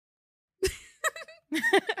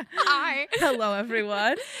Hi. Hello,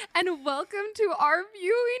 everyone. And welcome to our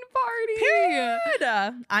viewing party.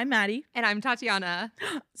 Period. I'm Maddie. And I'm Tatiana.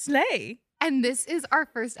 Slay. And this is our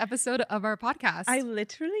first episode of our podcast. I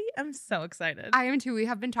literally am so excited. I am too. We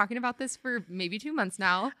have been talking about this for maybe 2 months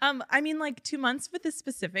now. I mean, like 2 months with this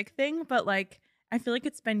specific thing, but like I feel like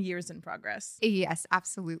it's been years in progress. Yes,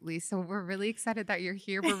 absolutely. So we're really excited that you're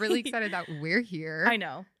here. We're really excited that we're here. I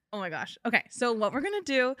know. Oh my gosh. Okay. So what we're going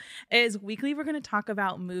to do is weekly, we're going to talk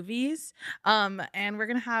about movies. And we're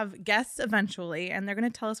going to have guests eventually, and they're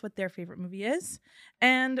going to tell us what their favorite movie is.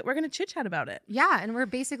 And we're going to chit chat about it. Yeah. And we're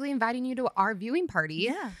basically inviting you to our viewing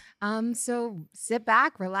party. Yeah. So sit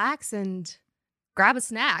back, relax, and grab a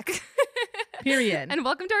snack. Period. And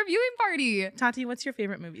welcome to our viewing party. Tati, what's your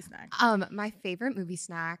favorite movie snack? My favorite movie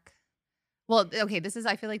snack. Well, okay,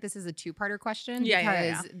 I feel like this is a two-parter question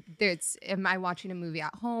because it's, am I watching a movie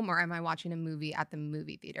at home or am I watching a movie at the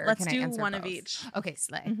movie theater? Let's Can I do answer one both? of each. Okay,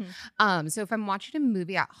 slay. Mm-hmm. So if I'm watching a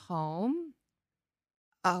movie at home,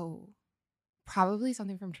 probably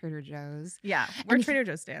something from Trader Joe's. Yeah, we're And Trader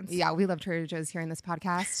Joe's stands. Yeah, we love Trader Joe's here in this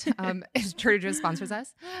podcast. Trader Joe's sponsors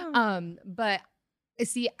us. But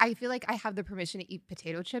see, I feel like I have the permission to eat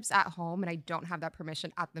potato chips at home, and I don't have that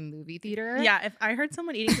permission at the movie theater. Yeah, if I heard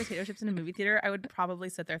someone eating potato chips in a movie theater, I would probably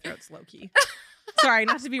slit their throats low key. Sorry,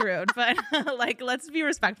 not to be rude, but like, let's be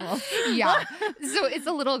respectful. Yeah. So it's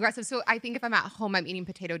a little aggressive. So I think if I'm at home, I'm eating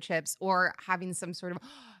potato chips or having some sort of,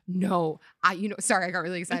 sorry, I got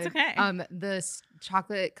really excited. It's okay. The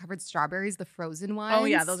chocolate covered strawberries, the frozen ones. Oh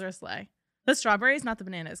yeah, those are slay. The strawberries, not the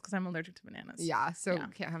bananas, because I'm allergic to bananas. Yeah, so Yeah.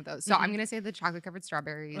 can't have those. So I'm gonna say the chocolate covered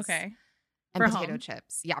strawberries. Okay. And For potato home.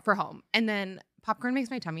 chips. Yeah, for home. And then popcorn makes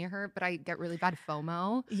my tummy hurt, but I get really bad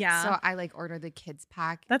FOMO. Yeah. So I like order the kids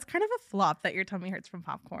pack. That's kind of a flop that your tummy hurts from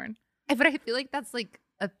popcorn. But I feel like that's like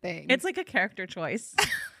a thing. It's like a character choice.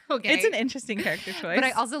 okay. It's an interesting character choice. But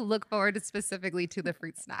I also look forward specifically to the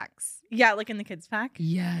fruit snacks. Yeah, like in the kids pack.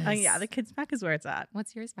 Yes. Yeah, the kids pack is where it's at.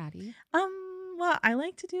 What's yours, Maddie? Well, I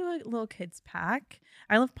like to do a little kids pack.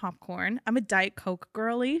 I love popcorn. I'm a Diet Coke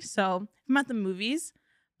girly, so if I'm at the movies,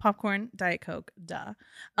 popcorn, Diet Coke, duh.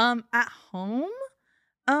 At home,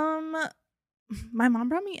 my mom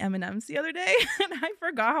brought me M&Ms the other day, and I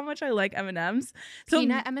forgot how much I like M&Ms. So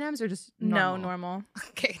Peanut M&Ms or just no, normal? normal.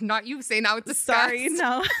 Okay, not you say now. It's Sorry,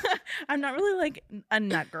 no. I'm not really like a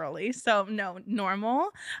nut girly, so no, normal.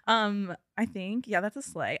 I think, yeah, that's a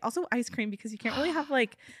slay. Also ice cream, because you can't really have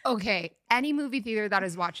like. Okay, any movie theater that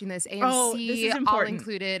is watching this, AMC, Oh, this is all important.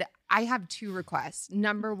 included, I have 2 requests.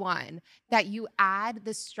 Number 1, that you add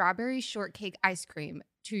the strawberry shortcake ice cream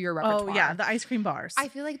to your repertoire. Oh yeah, the ice cream bars. I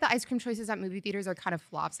feel like the ice cream choices at movie theaters are kind of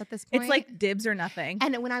flops at this point. It's like dibs or nothing.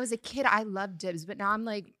 And when I was a kid, I loved dibs, but now I'm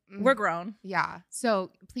like, We're grown. yeah.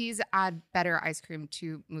 So please add better ice cream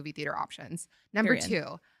to movie theater options. Number Period.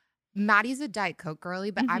 2, Maddie's a Diet Coke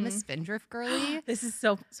girly, but I'm a Mhm. Spindrift girly. This is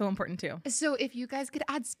so important too. So if you guys could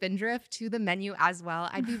add Spindrift to the menu as well,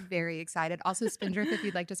 I'd be very excited. Also, Spindrift, if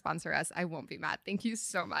you'd like to sponsor us, I won't be mad. Thank you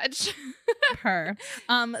so much. Her.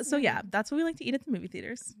 So yeah, that's what we like to eat at the movie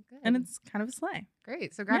theaters. And it's kind of a sleigh.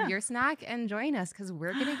 Great. So grab Yeah. your snack and join us because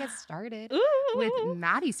we're going to get started Ooh. with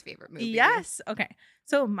Maddie's favorite movie. Yes. Okay.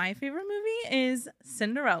 So my favorite movie is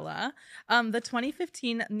Cinderella, the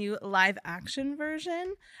 2015 new live action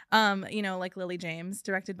version. Like Lily James,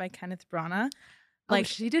 directed by Kenneth Branagh. Like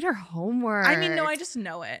she did her homework. I mean, no, I just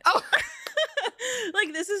know it. Oh.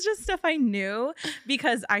 Like this is just stuff I knew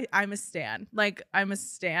because I'm a stan. Like I'm a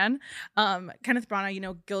stan. Kenneth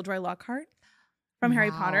Branagh, Gilderoy Lockhart from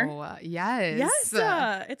Harry Potter. Yes. Yes,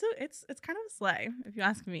 it's kind of a sleigh if you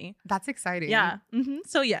ask me. That's exciting. Yeah.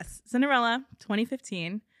 So yes, Cinderella,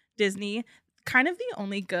 2015, Disney. Kind of the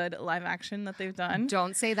only good live action that they've done.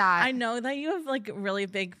 Don't say that. I know that you have like really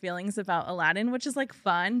big feelings about Aladdin, which is like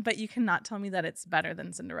fun, but you cannot tell me that it's better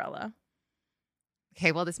than Cinderella.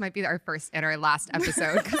 Okay, well, this might be our first and our last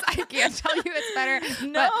episode because I can't tell you it's better.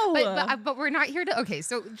 No. But we're not here to. Okay,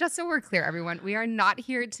 so just so we're clear, everyone, we are not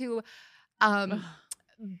here to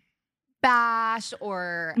bash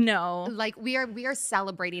or No. like we are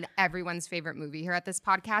celebrating everyone's favorite movie here at this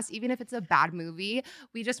podcast, even if it's a bad movie.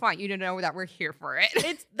 We just want you to know that we're here for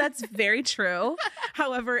it. That's very true.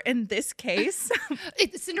 However, in this case,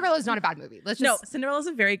 Cinderella is not a bad movie. No, Cinderella is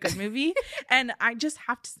a very good movie. And I just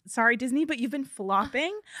have to, sorry, Disney, but you've been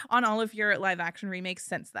flopping on all of your live action remakes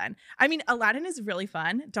since then. I mean, Aladdin is really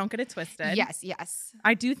fun. Don't get it twisted. Yes.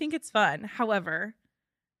 I do think it's fun. However,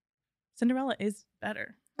 Cinderella is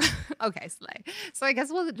better. Okay, slay. So I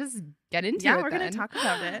guess we'll just get into Yeah, it. we're going then. to talk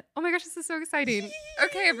about it. Oh my gosh, this is so exciting.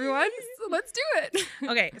 Okay, everyone, so let's do it.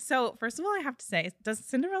 Okay, so first of all, I have to say, does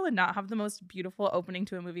Cinderella not have the most beautiful opening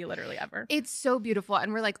to a movie literally ever? It's so beautiful.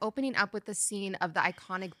 And we're like opening up with the scene of the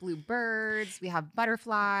iconic blue birds. We have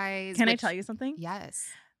butterflies. Can I tell you something? Yes.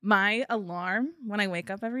 My alarm when I wake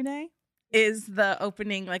up every day is the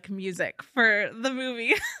opening like music for the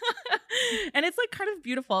movie. And it's like kind of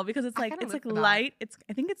beautiful because it's like light.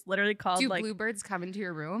 I think it's literally called Do like bluebirds come into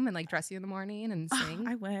your room and like dress you in the morning and sing?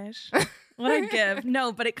 I wish. What I give.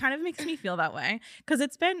 No, but it kind of makes me feel that way because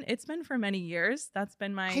it's been for many years. That's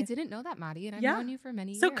been my I didn't know that, Maddie, and I've known you for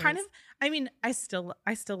many years. So kind of, I mean, I still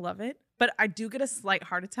love it, but I do get a slight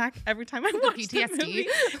heart attack every time I watch the movie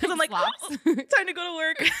because I'm like, oh, time to go to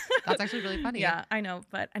work. That's actually really funny. Yeah, I know.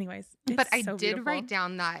 But anyways, but I did write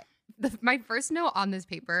down that my first note on this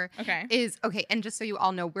paper is, okay, and just so you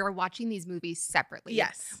all know, we're watching these movies separately.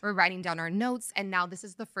 Yes. We're writing down our notes, and now this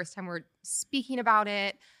is the first time we're speaking about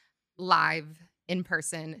it live in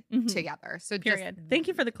person together. So period. Thank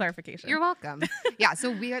you for the clarification. You're welcome. Yeah,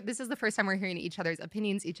 so this is the first time we're hearing each other's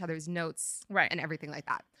opinions, each other's notes, right, and everything like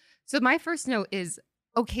that. So my first note is,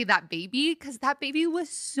 okay, that baby, because that baby was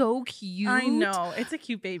so cute. I know. It's a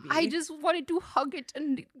cute baby. I just wanted to hug it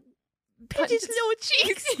and pinch its little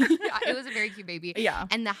cheeks. Yeah, it was a very cute baby. Yeah.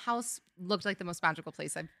 And the house looked like the most magical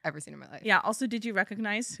place I've ever seen in my life. Yeah. Also, did you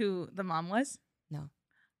recognize who the mom was? No.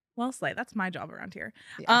 Well, Slay, that's my job around here.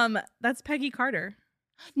 Yeah. That's Peggy Carter.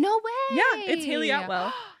 No way. Yeah, it's Haley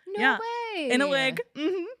Atwell. No way. In a wig.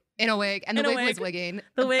 In a wig. And the wig was wigging.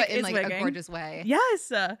 The wig but in is like wigging. A gorgeous way.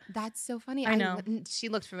 Yes. That's so funny. I know. She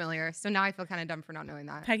looked familiar. So now I feel kind of dumb for not knowing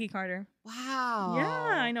that. Peggy Carter. Wow. Yeah,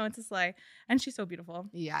 I know. It's a slay. And she's so beautiful.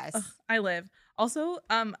 Yes. Ugh, I live. Also,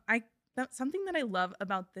 something that I love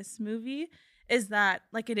about this movie is that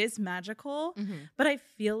like it is magical, but I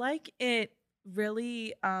feel like it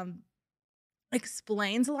really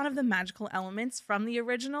explains a lot of the magical elements from the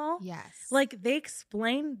original. Yes. Like they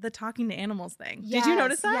explain the talking to animals thing. Yes, did you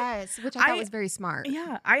notice that? Yes, which I thought was very smart.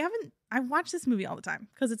 Yeah, I watch this movie all the time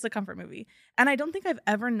because it's a comfort movie. And I don't think I've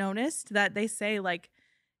ever noticed that they say like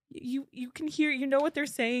you can hear, you know what they're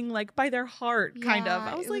saying like by their heart kind of.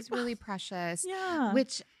 I was like, was really precious. Yeah.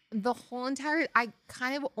 Which the whole entire, I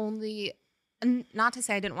kind of only, and not to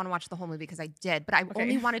say I didn't want to watch the whole movie because I did, but I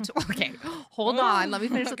only wanted to, hold on, let me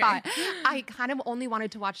finish the thought. I kind of only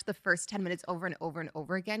wanted to watch the first 10 minutes over and over and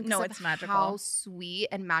over again. No, it's magical. How sweet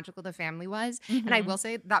and magical the family was. And I will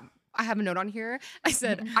say that I have a note on here. I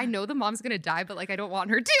said, I know the mom's going to die, but like, I don't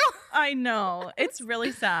want her to. I know. It's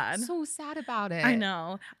really sad. So sad about it. I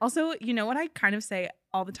know. Also, you know what I kind of say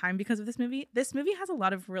all the time because of this movie? This movie has a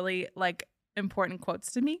lot of really like important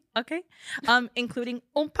quotes to me. Okay. Including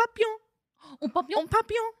un papillon. Un papillon. Un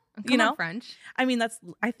papillon. You know, French. I mean, that's,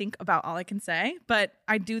 I think, about all I can say, but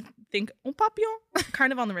I do think un papillon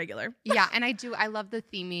kind of on the regular. Yeah, and I love the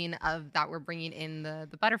theming of that we're bringing in the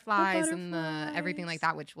butterflies and the everything like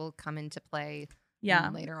that, which will come into play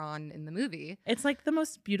later on in the movie. It's like the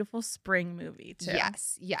most beautiful spring movie, too.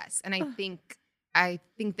 Yes. And I think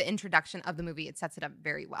the introduction of the movie, it sets it up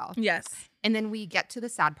very well. Yes. And then we get to the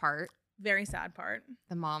sad part. Very sad part.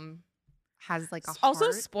 The mom has like a also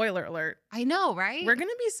heart. Spoiler alert. I know, right? We're gonna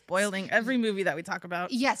be spoiling every movie that we talk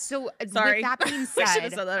about. Yes. So sorry. With that being said, I should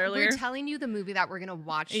have said that earlier. We're telling you the movie that we're gonna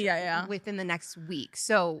watch within the next week.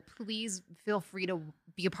 So please feel free to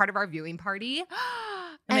be a part of our viewing party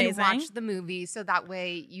and watch the movie. So that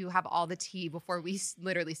way you have all the tea before we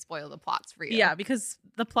literally spoil the plots for you. Yeah, because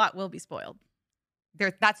the plot will be spoiled.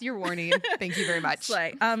 That's your warning. Thank you very much.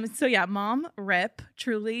 Slay. So yeah, mom, rip,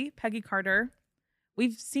 truly, Peggy Carter.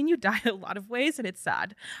 We've seen you die a lot of ways, and it's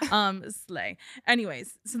sad. Slay.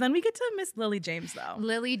 Anyways, so then we get to Miss Lily James, though.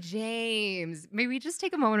 Lily James. May we just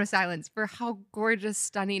take a moment of silence for how gorgeous,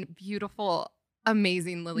 stunning, beautiful,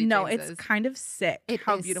 amazing Lily James is. No, it's kind of sick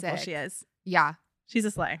how beautiful she is. Yeah. She's a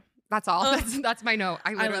slay. That's all. That's my note.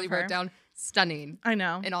 I literally wrote down stunning. I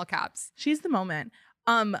know. In all caps. She's the moment.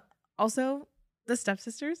 Also, the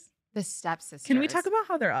stepsisters. The stepsisters. Can we talk about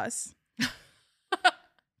how they're us?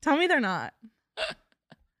 Tell me they're not.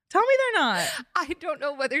 Tell me they're not. I don't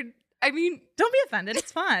know whether, I mean. Don't be offended.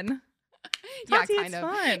 It's fun. Yeah, Tati, kind it's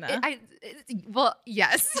of. Fun. Well,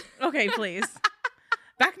 yes. Okay, please.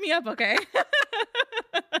 Back me up, okay?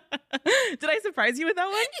 Did I surprise you with that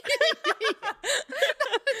one?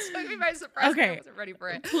 That took me by surprise. Okay. I wasn't ready for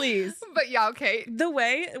it. Please. But yeah, okay. The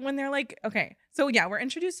way when they're like, okay. So yeah, we're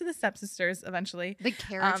introduced to the stepsisters eventually. The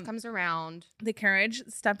carriage comes around. The carriage,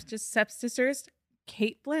 stepsisters,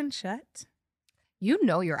 Kate Blanchett. You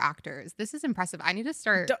know your actors. This is impressive. I need to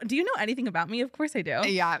start. Do you know anything about me? Of course I do.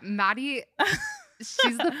 Yeah. Maddie,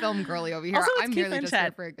 She's the film girly over here. Also, I'm Kate really Blanchett. just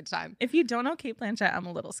here for a good time. If you don't know Kate Blanchett, I'm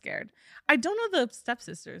a little scared. I don't know the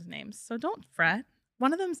stepsisters' names, so don't fret.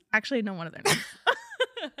 One of them's actually I know one of their names.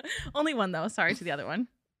 Only one though. Sorry to the other one.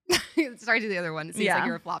 Sorry to the other one. It seems like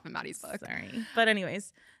you're a flop in Maddie's book. Sorry. But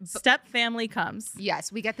anyways, step family comes.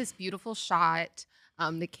 Yes, we get this beautiful shot.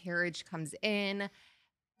 The carriage comes in.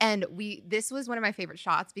 And this was one of my favorite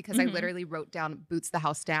shots because I literally wrote down boots the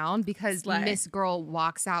house down because Miss Girl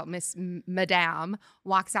walks out, Miss Madame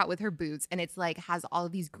walks out with her boots and it's like has all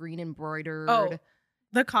of these green embroidered. Oh,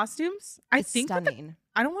 the costumes? I think stunning.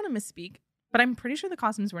 I don't want to misspeak, but I'm pretty sure the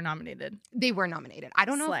costumes were nominated. They were nominated. I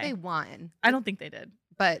don't know if they won. I don't think they did.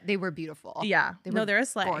 But they were beautiful. Yeah. They're a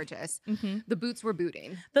slay. Gorgeous. The boots were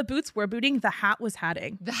booting. The boots were booting. The hat was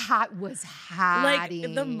hatting. The hat was hatting.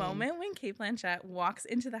 Like the moment when Kate Blanchett walks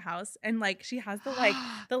into the house and like she has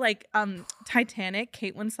the Titanic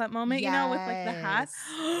Kate Winslet moment, you know, with like the hat.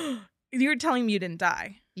 You're telling me you didn't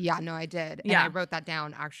die. Yeah, no, I did. And I wrote that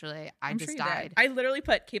down actually. I'm just sure died. I literally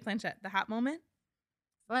put Kate Blanchett, the hat moment.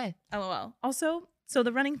 What? LOL. Also, so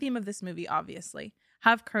the running theme of this movie, obviously,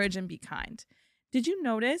 have courage and be kind. Did you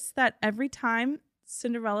notice that every time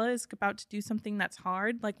Cinderella is about to do something that's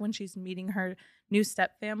hard, like when she's meeting her new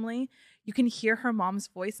step family, you can hear her mom's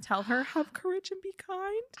voice tell her, have courage and be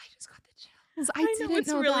kind? I just got the chills. I know,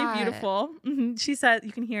 it's really beautiful. She said,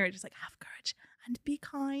 you can hear it just like, have courage and be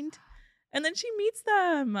kind. And then she meets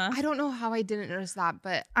them. I don't know how I didn't notice that,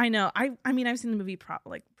 but I know. I mean, I've seen the movie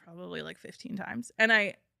probably 15 times, and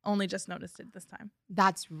I only just noticed it this time.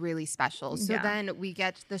 That's really special. So then we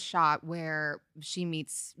get the shot where she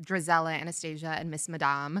meets Drizella, Anastasia, and Miss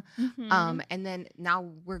Madame. And then now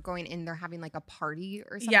we're going in, they're having like a party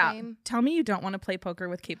or something. Yeah. Tell me you don't want to play poker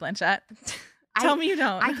with Kate Blanchett. Tell me you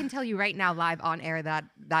don't. I can tell you right now, live on air,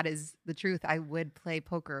 that is the truth. I would play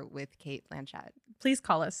poker with Kate Blanchett. Please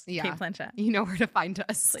call us, Kate Blanchett. You know where to find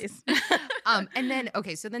us. Please. And then,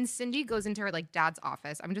 okay, so then Cindy goes into her like dad's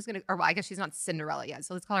office. I'm just gonna, or well, I guess she's not Cinderella yet,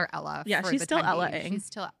 so let's call her Ella. Yeah, she's still Ella-ing. She's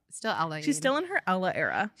still Ella. She's still in her Ella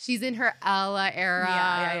era. She's in her Ella era.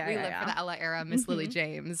 Yeah, we live for the Ella era, Miss Lily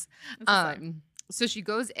James. So she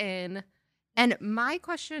goes in, and my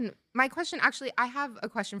question, actually, I have a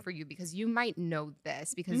question for you because you might know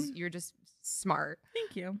this because you're just smart.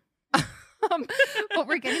 Thank you. But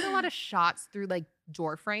we're getting a lot of shots through like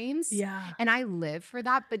door frames. Yeah. And I live for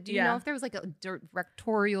that. But do you know if there was like a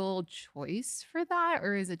directorial choice for that,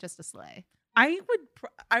 or is it just a sleigh? I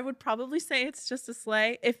would probably say it's just a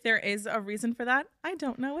sleigh. If there is a reason for that, I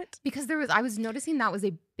don't know it. Because I was noticing that was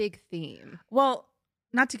a big theme. Well,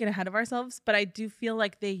 not to get ahead of ourselves, but I do feel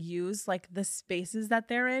like they use like the spaces that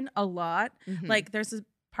they're in a lot. Like there's a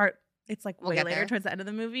part, it's like way later towards the end of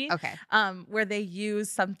the movie. Okay. Where they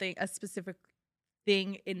use a specific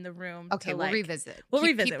thing in the room. Okay, we'll revisit.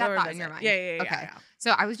 Keep that thought in your mind. Yeah. Okay. Yeah.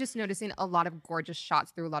 So I was just noticing a lot of gorgeous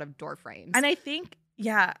shots through a lot of door frames. And I think,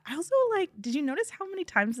 I also like, did you notice how many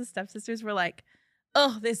times the stepsisters were like,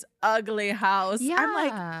 oh, this ugly house. Yeah. I'm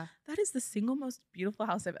like, that is the single most beautiful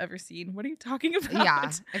house I've ever seen. What are you talking about?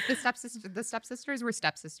 Yeah. If the stepsisters were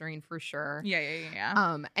stepsistering for sure.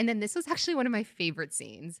 Yeah. And then this was actually one of my favorite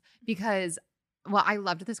scenes because, well, I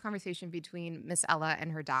loved this conversation between Miss Ella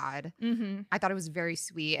and her dad. I thought it was very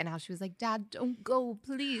sweet, and how she was like, "Dad, don't go,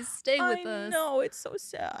 please stay with us." No, it's so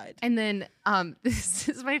sad. And then, this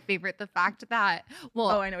is my favorite: the fact that, well,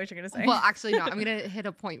 oh, I know what you're gonna say. Well, actually, no, I'm gonna hit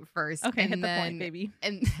a point first. Okay, hit the point, baby.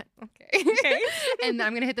 And okay. And then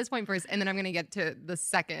I'm gonna hit this point first, and then I'm gonna get to the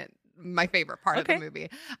second, my favorite part of the movie.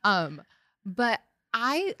 But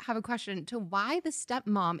I have a question to why the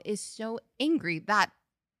stepmom is so angry that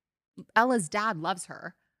Ella's dad loves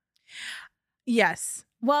her. Yes.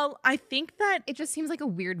 Well, I think that it just seems like a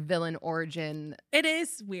weird villain origin. It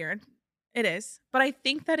is weird. It is. But I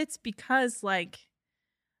think that it's because I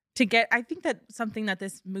think that something that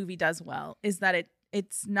this movie does well is that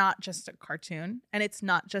it's not just a cartoon, and it's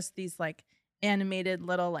not just these like animated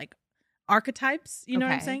little like archetypes, you know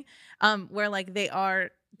what I'm saying? Where like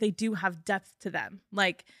they do have depth to them.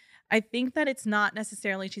 Like, I think that it's not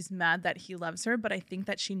necessarily she's mad that he loves her, but I think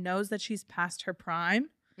that she knows that she's past her prime,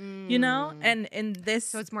 you know? And in this...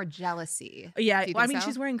 So it's more jealousy. Yeah. Well, I mean,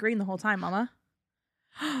 she's wearing green the whole time, mama.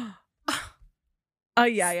 Oh,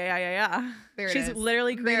 yeah. She's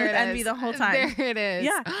literally green with envy the whole time. There it is.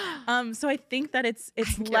 Yeah. So I think that it's I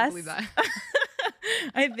less... can't believe that.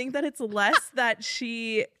 I think that it's less that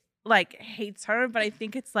she, like, hates her, but I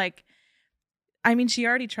think it's like... I mean, she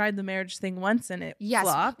already tried the marriage thing once and it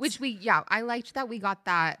flopped. Which I liked that we got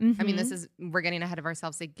that. I mean, we're getting ahead of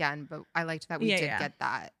ourselves again, but I liked that we did get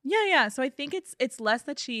that. Yeah. So I think it's less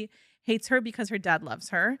that she hates her because her dad loves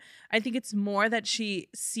her. I think it's more that she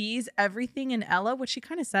sees everything in Ella, which she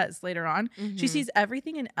kind of says later on. Mm-hmm. She sees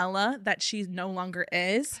everything in Ella that she no longer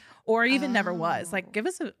is or even never was. Like, give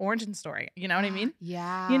us an origin story. You know what I mean?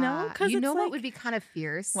 Yeah. You know? Because you know what would be kind of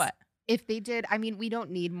fierce? What? If they did, I mean, we don't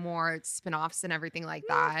need more spinoffs and everything like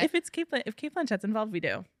that. If Kate Blanchett's involved, we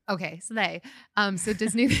do. Okay, so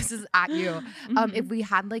Disney, this is at you. If we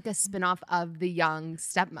had like a spinoff of the young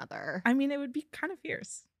stepmother, I mean, it would be kind of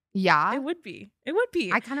fierce. Yeah, it would be.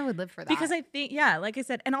 I kind of would live for that because I think, yeah, like I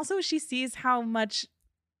said, and also she sees how much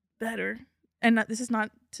better. And this is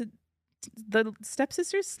not to the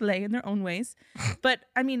stepsisters slay in their own ways, but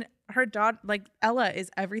I mean, her daughter, like Ella,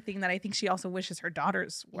 is everything that I think she also wishes her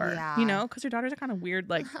daughters were. Yeah. You know, because her daughters are kind of weird,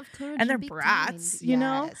 like, and they're brats. Kind. You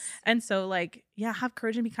know, and so like, yeah, have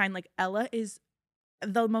courage and be kind. Like Ella is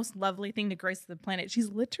the most lovely thing to grace the planet. She's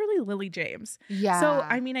literally Lily James. Yeah. So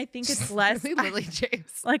I mean, I think it's less Lily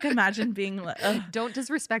James. Like, imagine being. Don't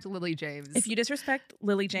disrespect Lily James. If you disrespect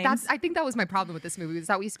Lily James, I think that was my problem with this movie. Is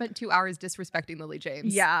that we spent 2 hours disrespecting Lily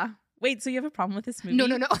James. Yeah. Wait, so you have a problem with this movie?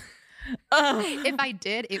 No. If I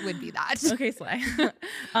did, it would be that. Okay, slay.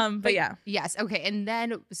 But yeah. Yes. Okay. And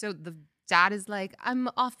then, so the dad is like, I'm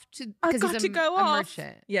off to, because he's a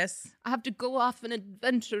merchant. Yes. I have to go off an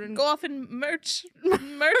adventure and go off and merch a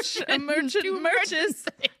merchant merches.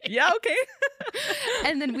 Yeah, okay.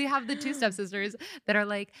 And then we have the two stepsisters that are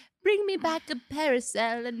like, bring me back a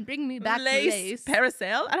parasol and bring me back lace.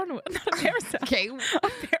 Parasol? I don't know. Not a parasol. Okay. A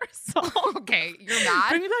parasol. Okay. You're mad?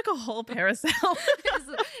 Bring me back a whole parasol.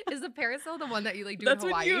 Is the parasol the one that you like do in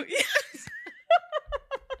Hawaii?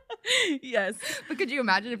 Yes. But could you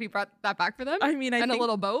imagine if he brought that back for them? I mean, a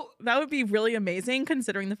little boat? That would be really amazing,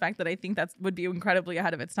 considering the fact that I think that would be incredibly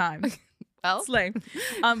ahead of its time. Well, slay.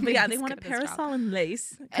 But yeah, they want a parasol and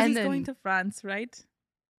lace. And he's going to France, right?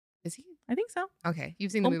 Is he? I think so. Okay.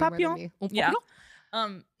 You've seen the movie more than me. Yeah.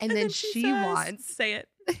 And then she wants. Say it.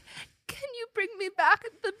 Can you bring me back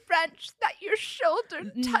the branch that your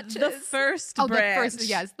shoulder touches? The first branch.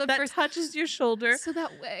 The first touches your shoulder. So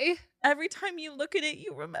that way, every time you look at it,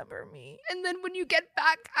 you remember me. And then when you get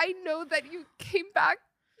back, I know that you came back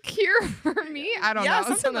here for me. I don't know.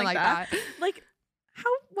 Something like that. Like,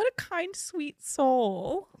 what a kind, sweet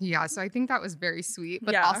soul. Yeah, so I think that was very sweet,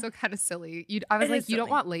 but also kind of silly. I was like, you don't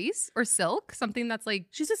want lace or silk? Something that's like...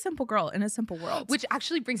 She's a simple girl in a simple world. Which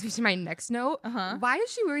actually brings me to my next note. Why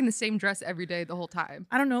is she wearing the same dress every day the whole time?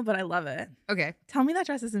 I don't know, but I love it. Okay. Tell me that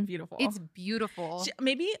dress isn't beautiful. It's beautiful.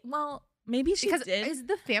 Maybe she because did. Is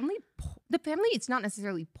the family... The family, it's not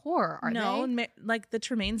necessarily poor, are they? No, like the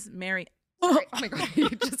Tremaines marry... Oh my God, you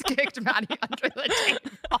just kicked Maddie under the table.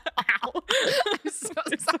 Ow. I'm so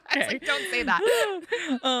sorry. Okay. I was like, don't say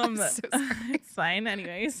that. I'm so sorry. It's fine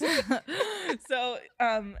anyways. So,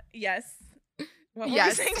 yes. What were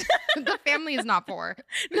you saying? The family is not poor.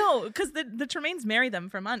 No, because the Tremaines marry them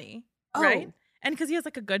for money, right? And because he has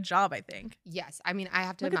like a good job, I think. Yes. I mean, I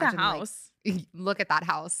have to look imagine. At that house. Like, look at that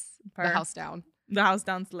house. The house down. The house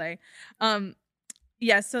down slay.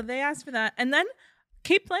 Yeah, so they asked for that. And then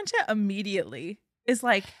Kate Blanchett immediately is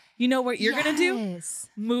like, you know what you're going to do?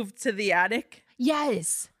 Move to the attic.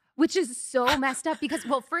 Yes. Which is so messed up because,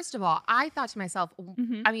 well, first of all, I thought to myself,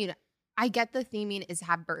 I mean, I get the theming is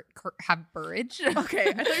have courage. Okay.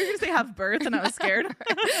 I thought you were going to say have birth and I was scared.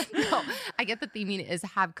 No, I get the theming is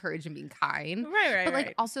have courage and being kind. Right. But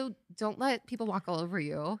like also don't let people walk all over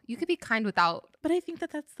you. You could be kind without. But I think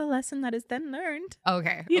that's the lesson that is then learned.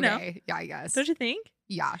 Okay. You know? Yeah, I guess. Don't you think?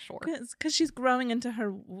 Yeah, sure. Because she's growing into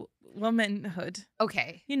her womanhood.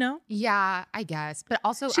 Okay. You know? Yeah, I guess. But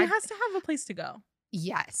also she has to have a place to go.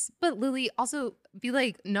 Yes. But Lily also be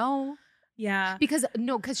like, no. Yeah. Because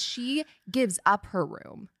she gives up her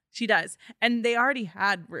room. She does. And they already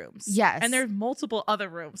had rooms. Yes. And there's multiple other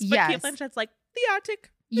rooms. But Kate Blanchett's like, the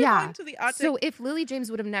attic. Going to the attic. So if Lily James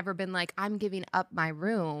would have never been like, I'm giving up my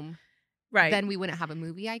room, right, then we wouldn't have a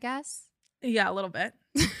movie, I guess. Yeah, a little bit.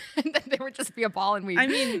 And then there would just be a ball and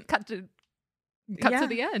cut to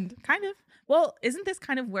the end. Kind of. Well, isn't this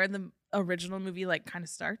kind of where the original movie like kind of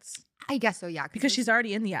starts? I guess so, yeah. Because she's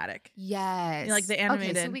already in the attic. Yes. Like the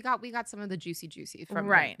animated. Okay, so we got some of the juicy from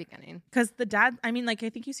the beginning. Because the dad, I mean, like I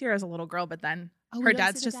think you see her as a little girl, but then her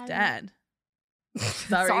dad's just dead.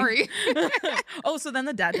 Sorry. So then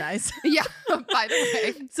the dad dies. Yeah, by the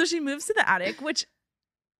way. So she moves to the attic, which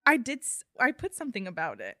I put something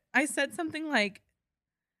about it. I said something like,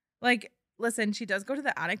 listen, she does go to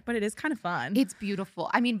the attic, but it is kind of fun. It's beautiful.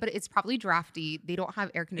 I mean, but it's probably drafty. They don't have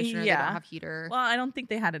air conditioner. Yeah. They don't have heater. Well, I don't think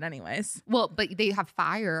they had it anyways. Well, but they have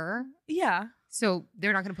fire. Yeah. So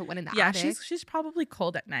they're not going to put one in the attic. Yeah, she's probably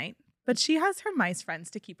cold at night. But she has her mice friends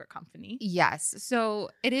to keep her company. Yes. So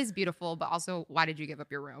it is beautiful, but also, why did you give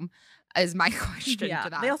up your room? Is my question to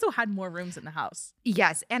that. They also had more rooms in the house.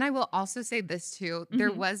 Yes. And I will also say this too.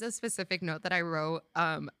 There was a specific note that I wrote.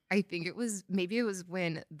 I think it was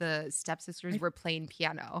when the stepsisters were playing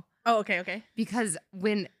piano. Oh, okay. Because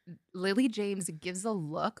when Lily James gives a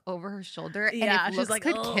look over her shoulder and if looks like,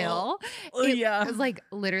 could kill, it was like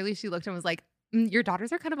literally she looked and was like, your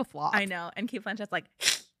daughters are kind of a flop. I know. And Kate Blanchett's like...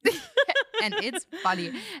 And it's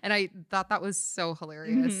funny. And I thought that was so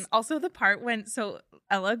hilarious. Also the part when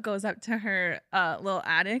Ella goes up to her little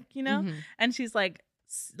attic, and she's like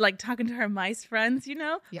talking to her mice friends,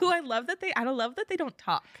 who I love that they don't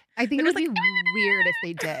talk. I think it would be weird if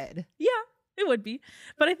they did. Yeah, it would be.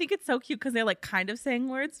 But I think it's so cute because they're like kind of saying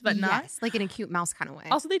words, but not. Like in a cute mouse kind of way.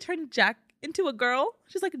 Also, they turned Jack into a girl.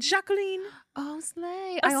 She's like, Jacqueline. Oh,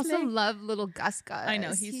 slay. I also love little Gus. I know,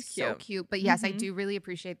 he's cute. So cute. But yes, I do really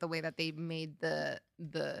appreciate the way that they made the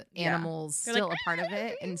animals still a part of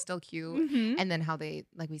it and still cute. And then how they,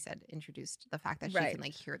 like we said, introduced the fact that she can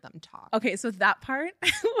like hear them talk. Okay, so that part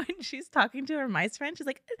when she's talking to her mice friend, she's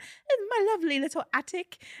like, in my lovely little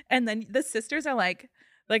attic. And then the sisters are like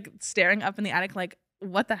staring up in the attic like,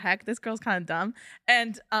 what the heck? This girl's kind of dumb.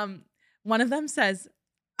 And one of them says,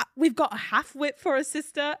 we've got a half whip for a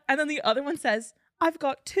sister. And then the other one says, I've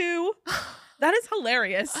got 2. That is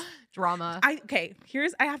hilarious. Drama. I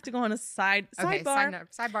have to go on a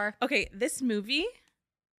sidebar. Okay, this movie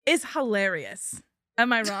is hilarious.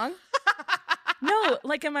 Am I wrong? No,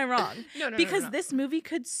 am I wrong? No. Because this movie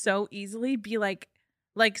could so easily be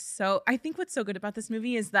so. I think what's so good about this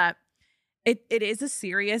movie is that it is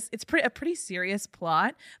a pretty serious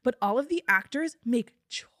plot, but all of the actors make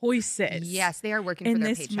choices. Yes, they are working for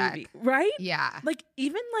their paycheck. Movie, right? Yeah.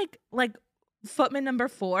 Even footman number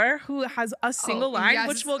 4, who has a single line,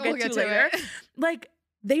 which we'll get to later.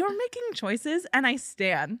 They were making choices, and I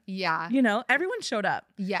stan. Yeah. Everyone showed up.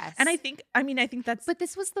 Yes. And I think that's. But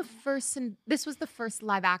this was the first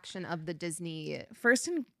live action of the Disney. First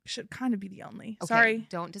and should kind of be the only. Okay, sorry.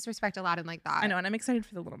 Don't disrespect Aladdin like that. I know, and I'm excited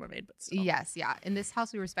for The Little Mermaid, but still. Yes, yeah. In this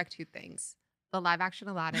house, we respect 2 things: the live action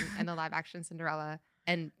Aladdin and the live action Cinderella,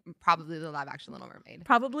 and probably the live action Little Mermaid.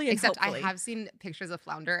 Probably, except hopefully. I have seen pictures of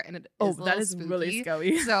Flounder, and it is that is spooky, really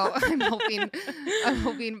scary. So I'm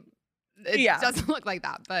hoping. It doesn't look like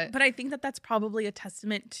that, but I think that's probably a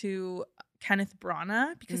testament to Kenneth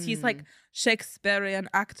Branagh because he's like Shakespearean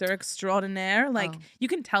actor extraordinaire. You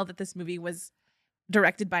can tell that this movie was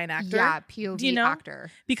directed by an actor. Yeah, POV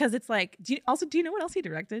actor. Because it's like, do you know what else he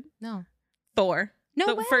directed? No. Thor. No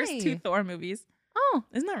way. The first 2 Thor movies. Oh,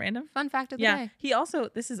 isn't that random? Fun fact of the day. He also,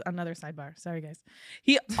 this is another sidebar. Sorry, guys.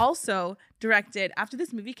 He also directed, after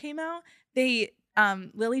this movie came out,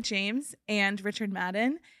 Lily James and Richard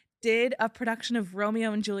Madden did a production of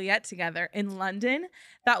Romeo and Juliet together in London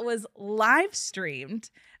that was live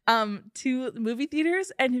streamed to movie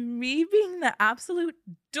theaters. And me being the absolute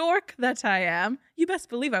dork that I am, you best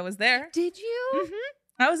believe I was there. Did you?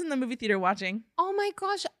 I was in the movie theater watching. Oh my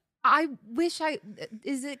gosh. I wish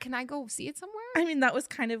can I go see it somewhere? I mean, that was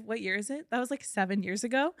kind of, what year is it? That was 7 years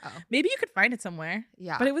ago. Oh. Maybe you could find it somewhere.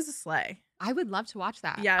 Yeah. But it was a sleigh. I would love to watch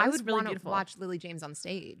that. Yeah, I would really want to watch Lily James on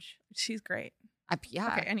stage. She's great. Yeah.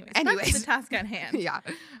 Okay, anyways. Back to the task at hand. Yeah.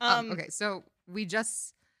 Okay, so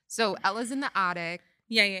Ella's in the attic.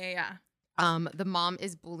 Yeah. The mom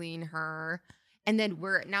is bullying her. And then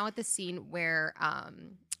we're now at the scene where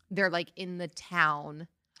they're in the town.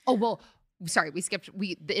 Oh, well, sorry, we skipped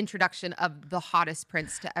the introduction of the hottest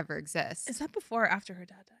prince to ever exist. Is that before or after her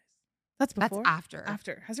dad dies? That's before? That's after.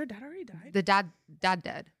 After. Has her dad already died? The dad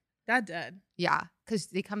dead. Dad dead. Yeah, because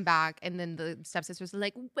they come back and then the stepsisters are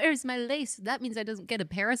like, where's my lace? That means I don't get a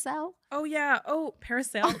parasol. Oh, yeah. Oh,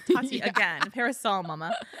 parasol. Tati again. Parasol,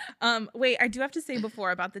 mama. Wait, I do have to say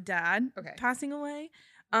before about the dad passing away.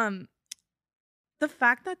 The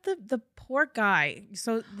fact that the poor guy,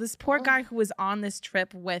 so this poor guy who was on this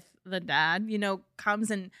trip with the dad,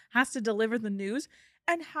 comes and has to deliver the news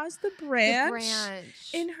and has the branch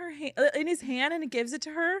in his hand and gives it to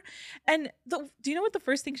her. And do you know what the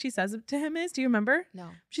first thing she says to him is? Do you remember? No.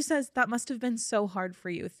 She says, "That must have been so hard for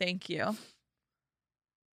you. Thank you."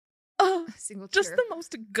 Oh, just the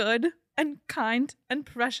most good and kind and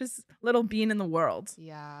precious little bean in the world.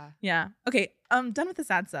 Yeah. Okay. Done with the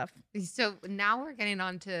sad stuff. So now we're getting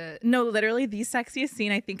on to literally the sexiest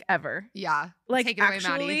scene I think ever. Yeah. Take it away,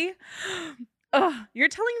 Maddie. You're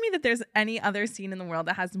telling me that there's any other scene in the world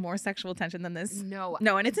that has more sexual tension than this? No,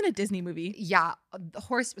 and it's in a Disney movie. Yeah,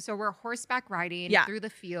 So we're horseback riding through the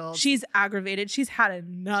field. She's aggravated. She's had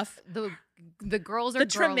enough. The the girls are the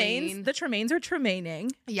Tremaines are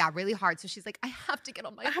Tremaining. Yeah, really hard. So she's like, I have to get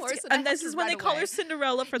on my horse. And this is when they call her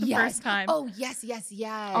Cinderella for the first time. Oh, yes.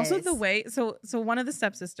 Also the way, so one of the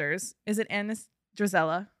stepsisters, is it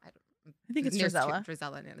Drizella? I think it's Drizella.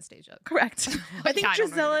 Drizella and Anastasia. Correct. I think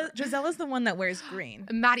Drizella's the one that wears green.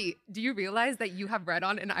 Maddie, do you realize that you have red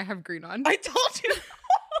on and I have green on? I told you.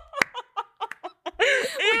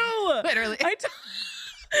 Ew. Literally.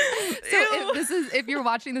 If you're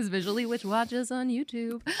watching this visually, which watches on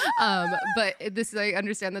YouTube, but I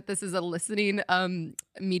understand that this is a listening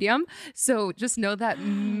medium. So just know that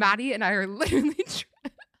Maddie and I are literally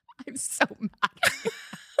I'm so mad.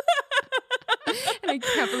 And I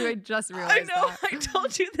can't believe I just realized I know. that. I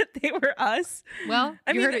told you that they were us. Well,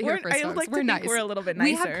 you heard it here first. I like we're nice. We're a little bit nicer.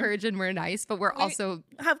 We have courage and we're nice, but we also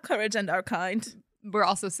have courage and our kind. We're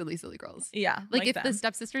also silly girls. Yeah. Like if the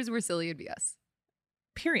stepsisters were silly, it'd be us.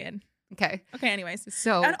 Period. Okay. Anyways,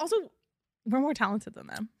 and also we're more talented than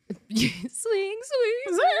them. Swing.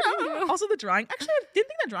 Also, the drawing. Actually, I didn't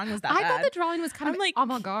think the drawing was that bad. I thought the drawing was kind of like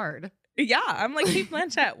avant-garde. Yeah, I'm like, Kate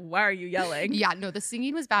Blanchett, why are you yelling? Yeah, no, the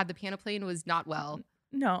singing was bad. The piano playing was not well.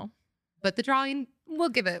 No. But the drawing, we'll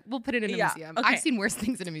put it in a museum. Okay. I've seen worse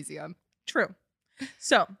things in a museum. True.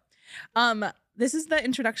 So, this is the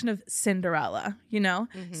introduction of Cinderella, you know?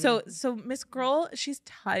 Mm-hmm. So Miss Girl, she's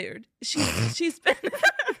tired. She's been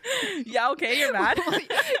yeah, okay, you're mad.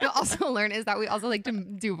 You'll also learn is that we also like to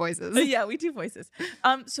do voices. Yeah, we do voices.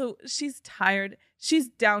 So she's tired. She's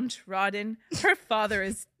downtrodden. Her father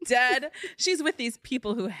is dead. She's with these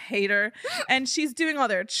people who hate her, and she's doing all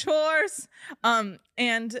their chores.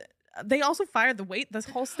 And they also fired this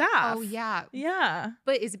whole staff. Oh yeah. Yeah.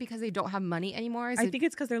 But is it because they don't have money anymore? I think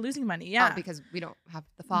it's because they're losing money. Yeah. Oh, because we don't have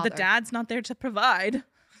the father. The dad's not there to provide.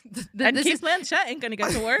 And Kate Blanchett ain't gonna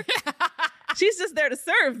get to work. She's just there to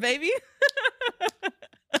serve, baby.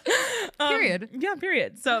 Period. Yeah,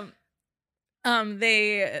 period. So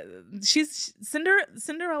Cinderella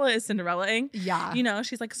is Cinderella-ing. Yeah. You know,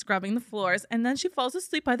 she's like scrubbing the floors, and then she falls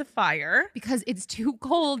asleep by the fire. Because it's too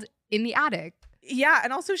cold in the attic. Yeah,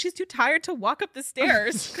 and also she's too tired to walk up the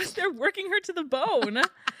stairs because they're working her to the bone.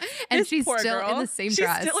 And she's still in the same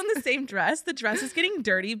dress. She's still in the same dress. The dress is getting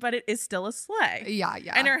dirty, but it is still a sleigh. Yeah.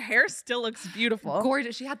 And her hair still looks beautiful.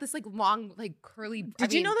 Gorgeous. She had this like long, like curly.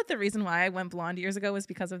 Did you know that the reason why I went blonde years ago was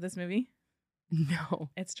because of this movie? No.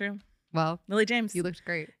 It's true. Well, Lily James, you looked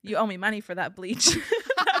great. You owe me money for that bleach.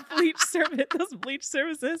 Those bleach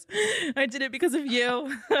services. I did it because of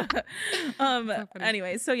you.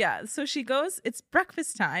 Anyway, so she goes, it's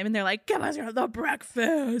breakfast time, and they're like, give us the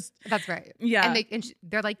breakfast. That's right. Yeah. And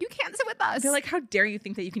they're like, you can't sit with us. They're like, how dare you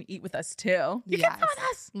think that you can eat with us too? You can't sit with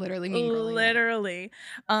us. Literally. Literally.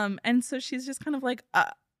 And so she's just kind of like,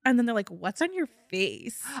 and then they're like, what's on your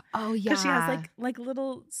face? Oh, yeah. Because she has like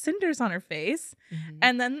little cinders on her face. Mm-hmm.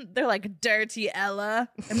 And then they're like, dirty Ella.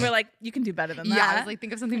 And we're like, you can do better than that. Yeah, I was like,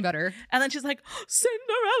 think of something better. And then she's like,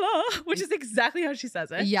 Cinderella, which is exactly how she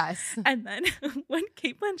says it. Yes. And then when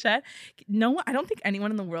Kate Blanchett, I don't think anyone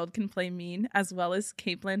in the world can play mean as well as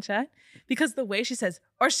Kate Blanchett, because the way she says,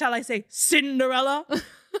 or shall I say Cinderella?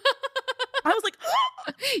 I was like,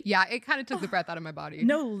 yeah, it kind of took the breath out of my body.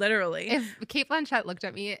 No, literally. If Kate Blanchett looked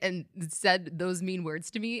at me and said those mean words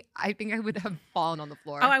to me, I think I would have fallen on the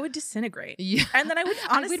floor. Oh, I would disintegrate. Yeah. And then I would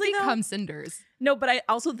honestly become cinders. No, but I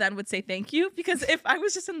also then would say thank you, because if I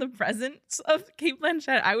was just in the presence of Kate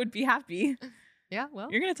Blanchett, I would be happy. Yeah,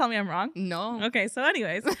 well. You're going to tell me I'm wrong? No. Okay, so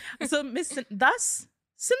anyways. So thus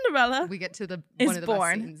Cinderella we get to one is of the born,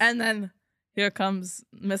 best scenes. And then here comes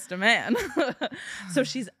Mr. Man. So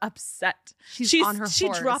she's upset. She's on her horse. She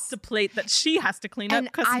dropped a plate that she has to clean up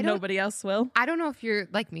because nobody else will. I don't know if you're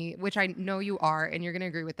like me, which I know you are, and you're going to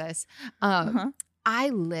agree with this. I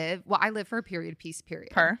live for a period piece,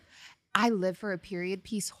 period. I live for a period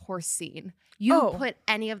piece horse scene. You put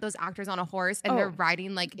any of those actors on a horse and they're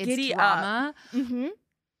riding like it's Giddy drama. Mm-hmm.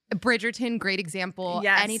 Bridgerton, great example.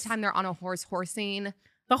 Yes. Anytime they're on a horsing.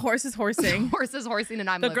 The horse is horsing. The horse is horsing and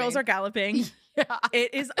I'm The living. girls are galloping. Yeah.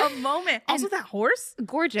 It is a moment. Also, that horse?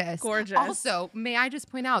 Gorgeous. Also, may I just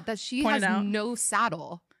point out that she has no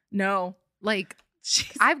saddle. No. Like,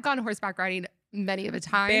 I've gone horseback riding many of a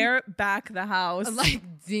time. Bare back the house. I'm like,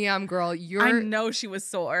 damn, girl, I know she was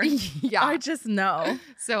sore. Yeah. I just know.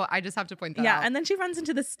 So I just have to point that out. Yeah, and then she runs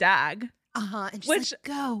into the stag. And she's like,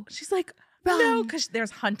 go. She's like, no, because there's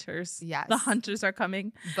hunters. Yes. The hunters are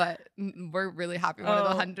coming. But we're really happy one of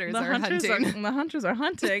the hunters are hunting. The hunters are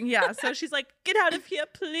hunting, yeah. So she's like, get out of here,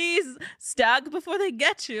 please, stag, before they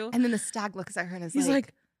get you. And then the stag looks at her and he's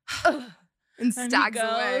like and stags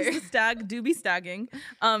away. The stag do be stagging.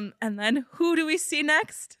 And then who do we see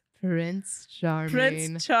next? Prince Charming.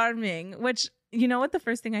 Prince Charming, which, you know what the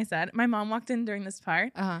first thing I said? My mom walked in during this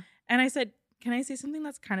part and I said, can I say something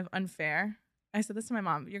that's kind of unfair? I said this to my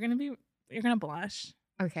mom. You're going to blush.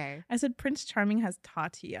 Okay. I said, Prince Charming has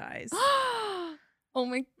Tati eyes. Oh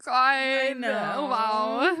my God. I know.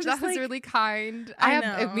 Wow. That was really kind.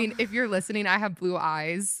 I mean, if you're listening, I have blue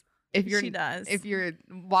eyes. She does. If you're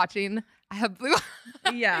watching, I have blue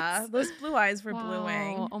eyes. Yeah, those blue eyes were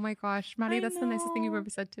bluing. Oh my gosh, Maddie, that's the nicest thing you've ever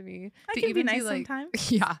said to me. I can be nice sometimes.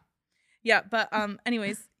 Yeah. Yeah, but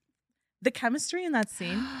anyways, the chemistry in that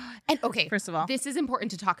scene. And okay, first of all, this is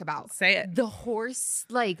important to talk about. Say it. The horse,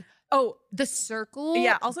 the circle.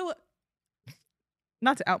 Yeah, also,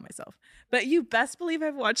 not to out myself, but you best believe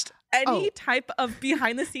I've watched any type of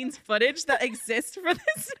behind the scenes footage that exists for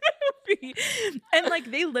this movie. And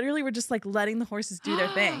they literally were just letting the horses do their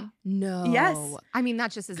thing. No. Yes. I mean,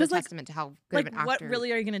 that just is a testament to how good of an actor. What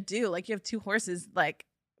really are you going to do? You have two horses,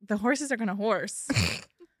 the horses are going to horse.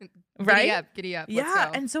 Right? Giddy up. Yeah. Let's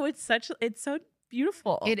go. And so it's so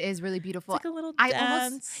beautiful. It is really beautiful. It's a little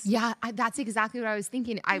dance. That's exactly what I was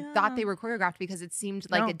thinking. I thought they were choreographed because it seemed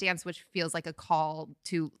like a dance, which feels like a call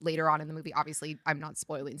to later on in the movie. Obviously, I'm not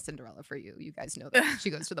spoiling Cinderella for you. You guys know that she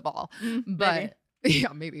goes to the ball. But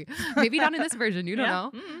maybe not in this version. You don't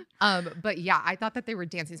know. Mm-hmm. But yeah, I thought that they were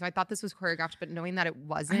dancing. So I thought this was choreographed, but knowing that it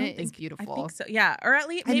wasn't is beautiful. I think so. Yeah. Or at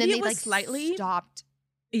least maybe it was slightly stopped.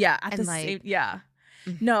 Yeah. At the same. Yeah.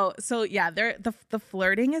 No, so yeah, the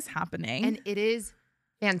flirting is happening, and it is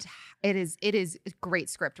it is great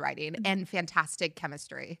script writing and fantastic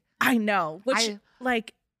chemistry. I know, which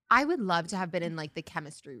I would love to have been in the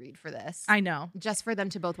chemistry read for this. I know, just for them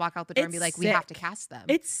to both walk out the door and be like, we have to cast them.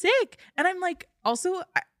 It's sick, and I'm also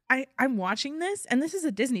I'm watching this, and this is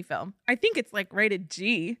a Disney film. I think it's rated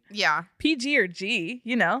G, PG or G,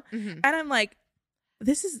 and I'm like.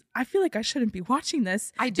 I feel like I shouldn't be watching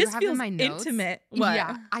this. I do have in my notes. Intimate. What?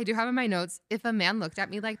 Yeah, I do have in my notes. If a man looked at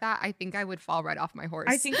me like that, I think I would fall right off my horse.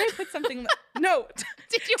 I think I put something. No.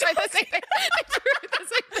 Did you write the same thing?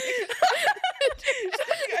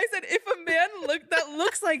 I said, if a man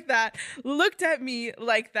looks like that, looked at me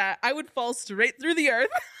like that, I would fall straight through the earth.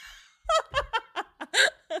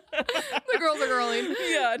 The girls are girling.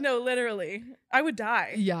 Yeah, no, literally. I would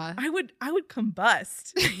die. Yeah. I would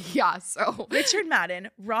combust. Yeah, so. Richard Madden,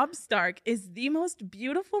 Robb Stark is the most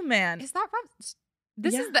beautiful man. Is that Rob?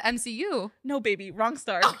 This is the MCU. No, baby, wrong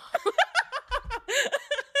Stark.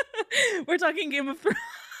 We're talking Game of Thrones.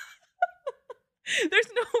 There's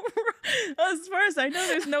no, as far as I know,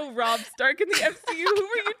 there's no Robb Stark in the MCU. Who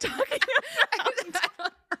are you talking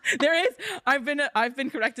about? There is. I've been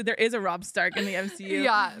corrected. There is a Robb Stark in the MCU.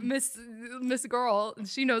 Yeah, Miss Girl.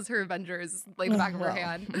 She knows her Avengers like the back of her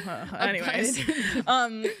hand. Anyways,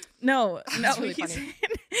 no, really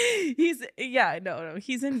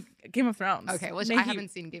he's in Game of Thrones. Okay, well, I haven't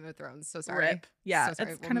seen Game of Thrones, so sorry. Rip. Yeah, so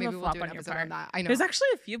sorry. It's kind of a flop on your part. On that. I know. There's actually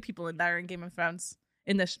a few people in that are in Game of Thrones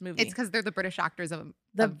in this movie. It's because they're the British actors of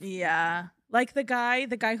the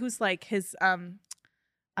guy who's his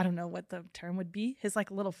I don't know what the term would be. His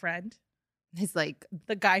little friend. His the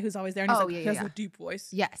guy who's always there and he has a deep voice.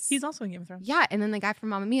 Yes. He's also in Game of Thrones. Yeah, and then the guy from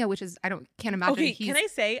Mamma Mia, which is can't imagine. Okay, can I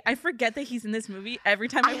say I forget that he's in this movie every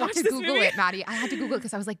time I watch this movie. I had to Google it, Maddie. I had to Google it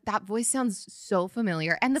because I was like, that voice sounds so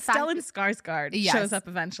familiar. And the Stellan Skarsgård shows up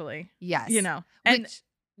eventually. Yes. And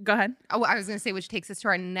go ahead. Oh, I was going to say, which takes us to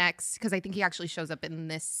our next, because I think he actually shows up in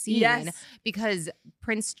this scene because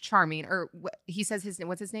Prince Charming, or he says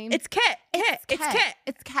what's his name? It's Kit. It's Kit.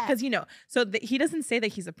 Because, so he doesn't say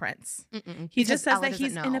that he's a prince. He just says that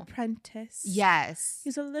he's an apprentice. Yes.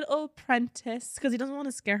 He's a little apprentice because he doesn't want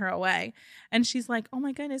to scare her away. And she's like, oh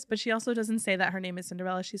my goodness. But she also doesn't say that her name is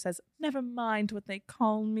Cinderella. She says, never mind what they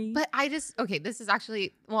call me. But this is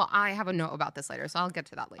actually, well, I have a note about this later, so I'll get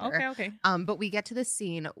to that later. Okay. But we get to the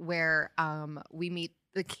scene where we meet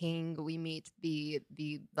the king, we meet the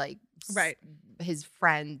his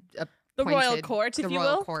friend, the royal court, if you will. The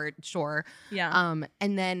royal court, sure. Yeah.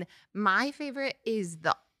 And then my favorite is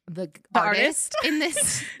the artist in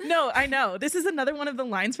this. No, I know. This is another one of the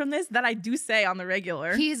lines from this that I do say on the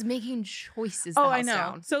regular. He is making choices. Oh, I know.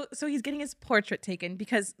 Down. So he's getting his portrait taken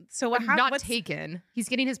because what's taken. He's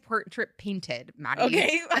getting his portrait painted, Maddie.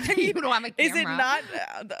 Okay. You don't have a camera. Is it not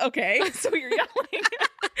okay? So you're yelling,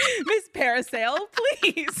 Miss Parasail,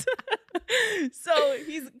 please. So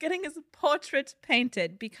he's getting his portrait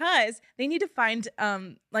painted because they need to find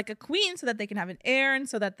a queen so that they can have an heir and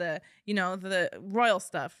so that the royal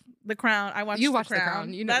stuff, the crown. You watch the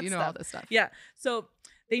Crown. You know all this stuff. Yeah. So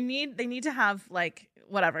they need to have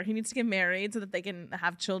whatever. He needs to get married so that they can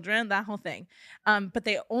have children, that whole thing. But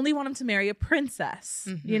they only want him to marry a princess,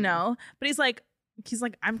 But he's like, he's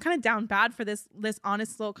like, I'm kind of down bad for this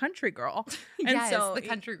honest little country girl. And yes, so the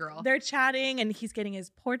country girl. They're chatting and he's getting his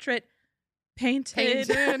portrait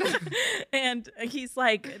painted. And he's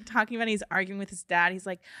like talking about, he's arguing with his dad. He's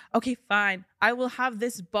like, okay, fine, I will have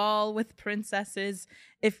this ball with princesses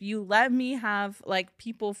if you let me have like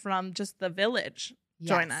people from just the village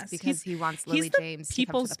join us, because he wants Lily James to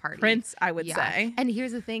come to the party. Prince, I would say. And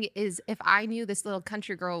here's the thing: is if I knew this little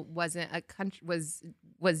country girl wasn't a country was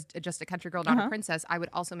just a country girl, not a princess, I would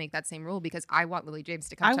also make that same rule because I want Lily James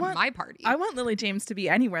to come to my party. I want Lily James to be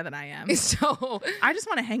anywhere that I am. So I just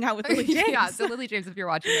want to hang out with Lily James. Yeah. So Lily James, if you're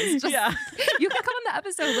watching this, you can come on the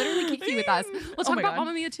episode, literally kiki with us. We'll talk about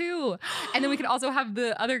Mamma Mia too, and then we could also have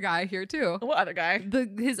the other guy here too. What other guy?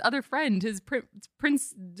 His other friend, his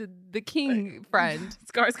prince, the king friend,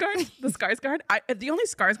 Skarsgård. The Skarsgård. The only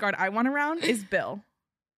Skarsgård I want around is Bill.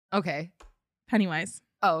 Okay. Pennywise.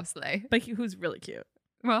 Oh, slay. But who's really cute.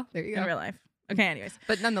 Well, there you go. In real life. Okay, anyways.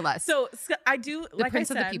 But nonetheless. So I do, the like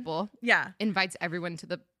Prince I said, of the People invites everyone to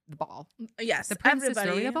the ball. Yes. The Prince is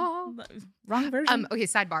throwing a ball. Wrong version. Okay,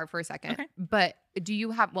 sidebar for a second. Okay. But do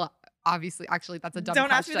you have, well, obviously, actually, that's a dumb question.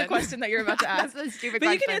 Don't ask me the question that you're about to ask. That's a stupid but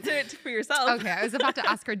question. you can answer it for yourself. Okay, I was about to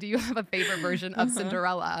ask her, do you have a favorite version of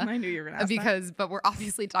Cinderella? I knew you were going to ask that. But we're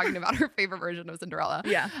obviously talking about her favorite version of Cinderella.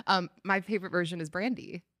 Yeah. My favorite version is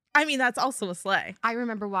Brandy. I mean, that's also a sleigh. I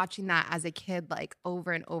remember watching that as a kid, like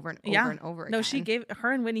over and over and over and over again. No, she gave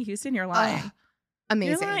her and Whitney Houston. You're lying.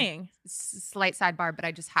 Amazing. You're lying. Slight sidebar, but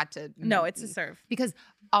I just had to. No, it's a serve. Because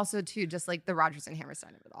also too, just like the Rodgers and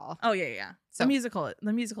Hammerstein of it all. Oh yeah. So,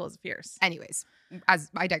 the musical is fierce. Anyways,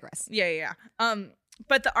 as I digress. Yeah.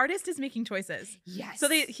 But the artist is making choices. Yes. So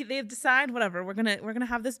they decide, whatever, we're gonna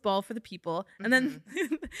have this ball for the people, and then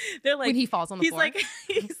they're like, when he falls on the floor,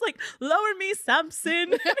 he's like, lower me,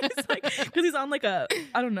 Samson. He's like, because he's on like a,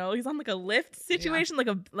 I don't know, he's on like a lift situation, like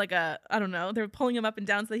a I don't know. They're pulling him up and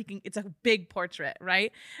down so that he can. It's a big portrait,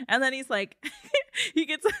 right? And then he's like, he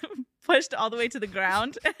gets pushed all the way to the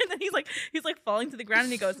ground, and then he's like falling to the ground,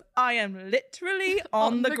 and he goes, I am literally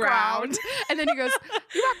on the ground. And then he goes,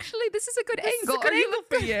 this is a good angle.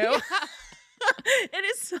 For you. Yeah. It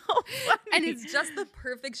is so funny. And it's just the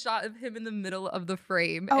perfect shot of him in the middle of the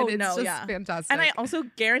frame. Oh, and it's just fantastic. And I also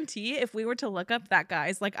guarantee if we were to look up that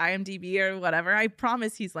guy's like IMDb or whatever, I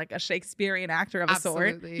promise he's like a Shakespearean actor of a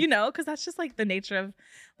sort. You know, because that's just like the nature of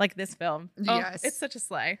like this film. Yes. It's such a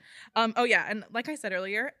sleigh. And like I said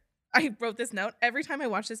earlier, I wrote this note. Every time I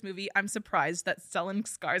watch this movie, I'm surprised that Stellan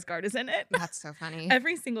Skarsgård is in it. That's so funny.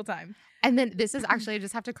 Every single time. And then this is actually, I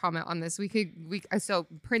just have to comment on this. So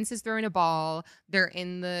Prince is throwing a ball. They're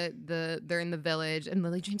in the village, and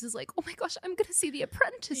Lily James is like, "Oh my gosh, I'm gonna see The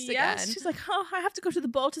Apprentice again." She's like, "Oh, I have to go to the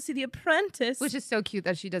ball to see The Apprentice," which is so cute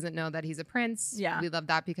that she doesn't know that he's a prince. Yeah, we love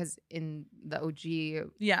that because in the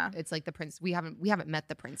OG, it's like the prince. We haven't met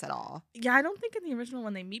the prince at all. Yeah, I don't think in the original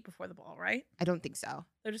one they meet before the ball, right? I don't think so.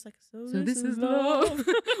 They're just like, so this is love.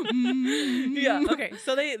 Yeah. Okay.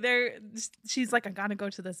 So she's like, I gotta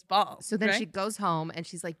go to this ball. So then she goes home and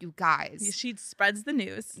she's like, you guys. She spreads the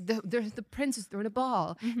news. The prince is throwing a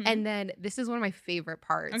ball. Mm-hmm. And then this is one of my favorite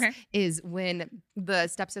parts is when the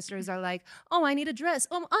stepsisters are like, oh, I need a dress.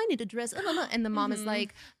 Oh, I need a dress. Oh, and the mom is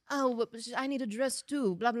like, oh, I need a dress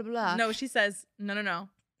too. Blah, blah, blah. No, she says, no.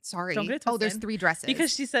 Sorry. Don't get it twisted. Oh, there's 3 dresses.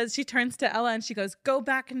 Because she turns to Ella and she goes, go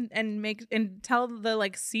back and tell the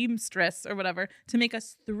like seamstress or whatever to make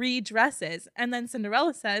us 3 dresses. And then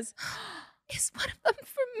Cinderella says, is one of them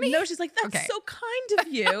for me? No, she's like, that's so kind of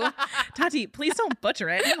you. Tati, please don't butcher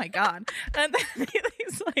it. Oh my God. And then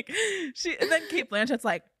he's like, and then Cate Blanchett's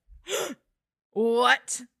like,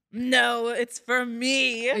 what? No, it's for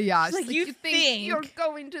me. Yeah, she's like, you think you're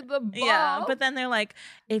going to the ball? Yeah, but then they're like,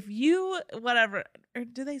 if you whatever. Or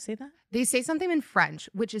do they say that? They say something in French,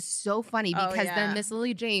 which is so funny because then Miss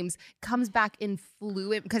Lily James comes back in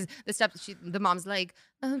fluent because the mom's like,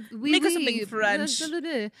 make us something French,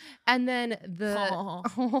 and then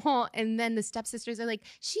and then the stepsisters are like,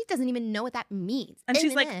 she doesn't even know what that means, and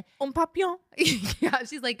she's like, un papillon. Yeah,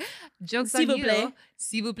 she's like, jokes on you,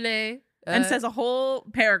 s'il vous plaît. And says a whole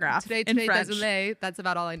paragraph in French. Désolé. That's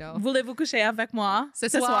about all I know. Voulez-vous coucher avec moi ce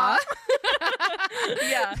soir?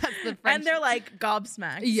 Yeah. That's the French. And they're like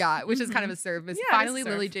gobsmacked. Yeah, which is kind of a service. Yeah, finally,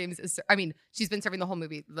 Lily James is, she's been serving the whole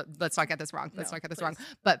movie. Let's not get this wrong. Wrong.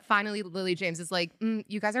 But finally, Lily James is like,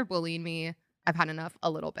 you guys are bullying me. I've had enough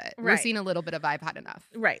a little bit. Right. We're seeing a little bit of I've had enough.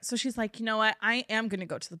 Right. So she's like, you know what? I am going to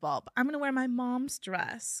go to the ball, but I'm going to wear my mom's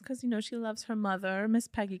dress because, she loves her mother, Miss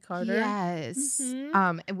Peggy Carter. Yes.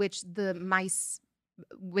 Mm-hmm. Which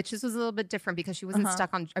witches was a little bit different because she wasn't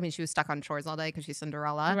stuck on. I mean, she was stuck on chores all day because she's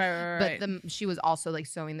Cinderella. Right. But she was also like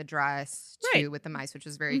sewing the dress too with the mice, which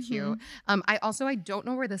was very cute. I don't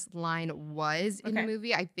know where this line was in the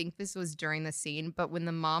movie. I think this was during the scene, but when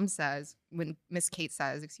when Miss Kate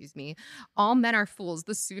says, excuse me, all men are fools.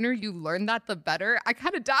 The sooner you learn that, the better. I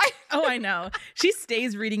kind of died. Oh, I know. She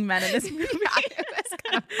stays reading men in this movie.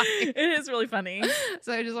 It is really funny.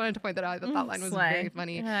 So I just wanted to point that out. I thought that line was very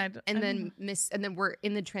funny. And then we're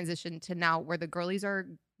in the transition to now where the girlies are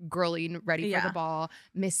girling, ready for the ball.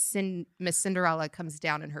 Miss Cinderella comes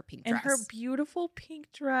down in her pink dress. In her beautiful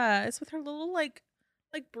pink dress with her little like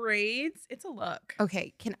braids. It's a look.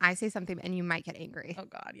 Okay, can I say something? And you might get angry. Oh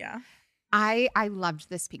God, yeah. I loved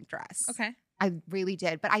this pink dress. Okay. I really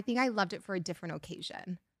did. But I think I loved it for a different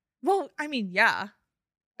occasion. Well, I mean, yeah.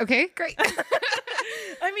 Okay, great.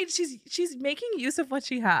 I mean, she's making use of what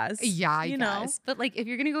she has. Yeah, I guess. But like, if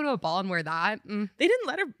you're gonna go to a ball and wear that, they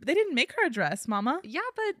didn't make her a dress, Mama. Yeah,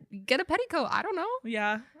 but get a petticoat. I don't know.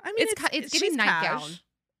 Yeah, I mean, it's giving nightgown.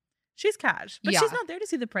 She's cash, but she's not there to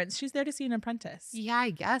see the prince. She's there to see an apprentice. Yeah, I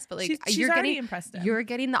guess. But like, she's already impressed him. You're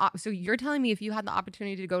getting so you're telling me if you had the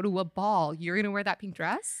opportunity to go to a ball, you're gonna wear that pink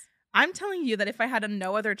dress? I'm telling you that if I had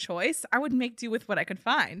no other choice, I would make do with what I could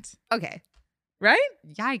find. Okay. Right?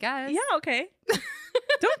 Yeah, I guess. Yeah, okay.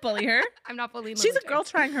 Don't bully her. I'm not bullying her. She's a girl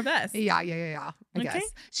trying her best. Yeah. I guess.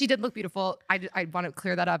 She did look beautiful. I want to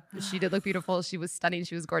clear that up. She did look beautiful. She was stunning.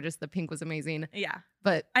 She was gorgeous. The pink was amazing. Yeah.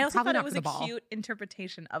 But I also thought it was a cute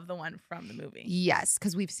interpretation of the one from the movie. Yes,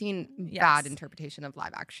 because we've seen bad interpretation of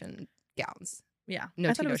live action gowns. Yeah.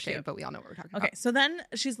 No tea, no shade, but we all know what we're talking about. Okay, so then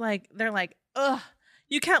they're like, ugh,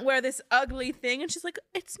 you can't wear this ugly thing. And she's like,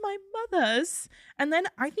 it's my mother's. And then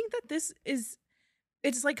I think that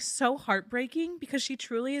it's like so heartbreaking because she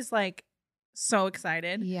truly is like so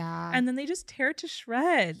excited. Yeah. And then they just tear it to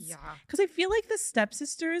shreds. Yeah. Because I feel like the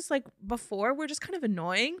stepsisters, like before, were just kind of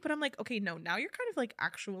annoying. But I'm like, okay, no, now you're kind of like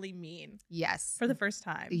actually mean. Yes. For the first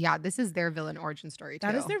time. Yeah. This is their villain origin story too.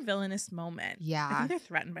 That is their villainous moment. Yeah. I think they're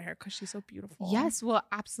threatened by her because she's so beautiful. Yes. Well,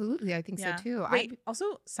 absolutely. I think so too. Wait,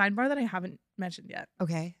 also, sidebar that I haven't mentioned yet.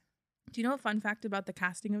 Okay. Do you know a fun fact about the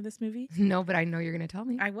casting of this movie? No, but I know you're going to tell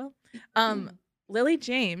me. I will. Lily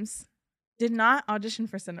James did not audition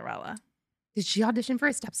for Cinderella. Did she audition for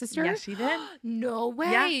a stepsister? Yeah, she did. No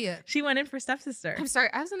way. Yeah, she went in for stepsister. I'm sorry.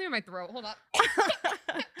 I have something in my throat. Hold up.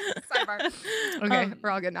 Sidebar. Okay, we're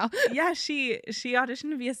all good now. Yeah, she auditioned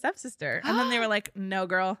to be a stepsister. And then they were like, no,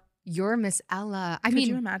 girl. You're Miss Ella. Could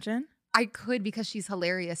you imagine? I could because she's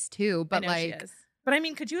hilarious too. But she is. But I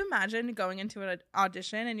mean, could you imagine going into an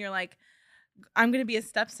audition and you're like, I'm going to be a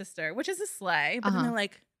stepsister, which is a slay. But then they're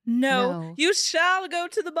like, no, you shall go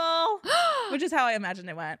to the ball, which is how I imagine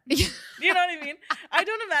it went. You know what I mean? I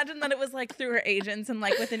don't imagine that it was like through her agents and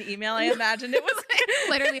like with an email. I imagined it was like,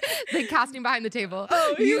 literally like casting behind the table.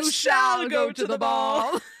 Oh, you shall go to the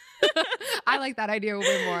ball. I like that idea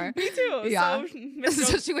way more. Me too. Yeah.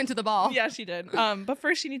 So she went to the ball. Yeah, she did. But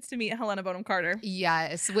first she needs to meet Helena Bonham Carter.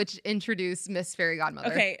 Yes, which introduced Miss Fairy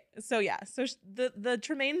Godmother. Okay, so yeah. So the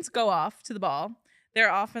Tremaines go off to the ball. They're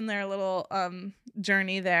off in their little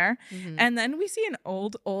journey there. Mm-hmm. And then we see an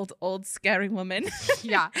old scary woman.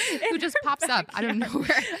 Yeah. Who just pops up out of nowhere.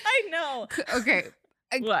 I know. Okay.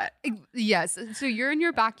 What? Yes. So you're in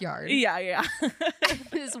your backyard. Yeah.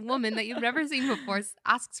 This woman that you've never seen before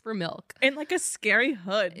asks for milk. In like a scary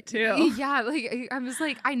hood, too. Yeah. Like I was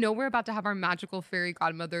like, I know we're about to have our magical fairy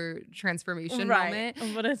godmother transformation moment.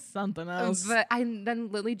 But it's something else. But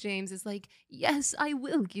then Lily James is like, yes, I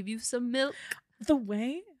will give you some milk. The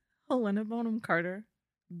way Helena Bonham Carter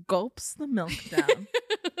gulps the milk down.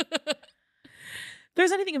 If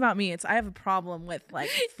there's anything about me, I have a problem with like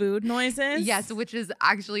food noises. Yes, which is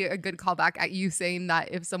actually a good callback at you saying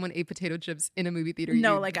that if someone ate potato chips in a movie theater,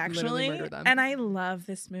 no, you like actually murder them. And I love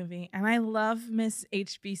this movie and I love Miss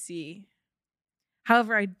HBC.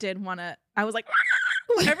 However, I was like,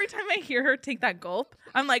 every time I hear her take that gulp,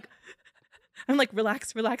 I'm like,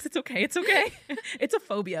 relax. It's okay. It's a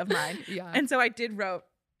phobia of mine. Yeah. And so I did wrote.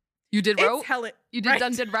 You did wrote? You did right?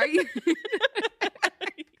 done did right?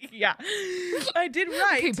 Yeah. I did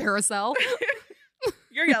right. Okay, Paracel.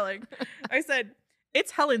 You're yelling. I said,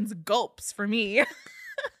 it's Helen's gulps for me.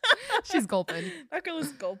 She's gulping. That girl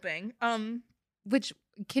is gulping. Which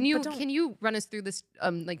can you run us through this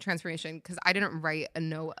like transformation? Because I didn't write a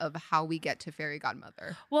note of how we get to Fairy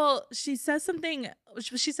Godmother. Well, she says something.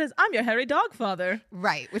 She says, "I'm your hairy dog father."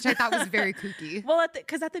 Right, which I thought was very kooky. Well,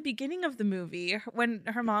 because at the beginning of the movie, when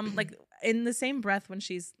her mom, like in the same breath, when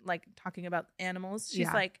she's like talking about animals,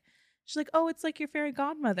 she's like, oh, it's like your fairy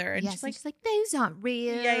godmother, and she's like, those aren't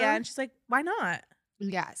real. Yeah, and she's like, why not?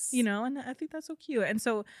 Yes. You know, and I think that's so cute. And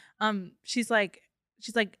so she's like,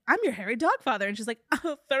 I'm your hairy dog father. And she's like,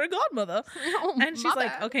 fairy godmother. Oh, and she's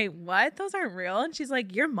like, okay, what? Those aren't real. And she's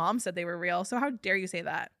like, your mom said they were real. So how dare you say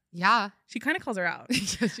that? Yeah. She kind of calls her out.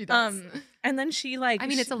 Yes, she does. And then she like, I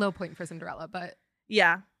mean, it's a low point for Cinderella, but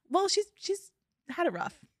yeah. Well, she's had it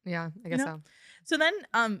rough. Yeah, I guess so. So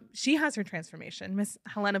then she has her transformation, Miss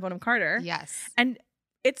Helena Bonham Carter. Yes. And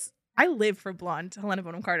I live for blonde Helena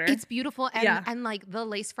Bonham Carter. It's beautiful. And like the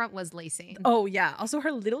lace front was lacing. Oh, yeah. Also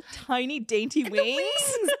her little tiny dainty wings. The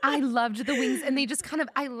wings. I loved the wings. And they just kind of,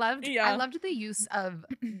 I loved the use of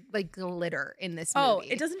like glitter in this movie. Oh,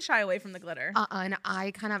 it doesn't shy away from the glitter. And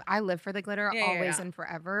I live for the glitter always and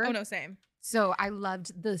forever. Oh, no, same. So I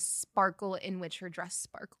loved the sparkle in which her dress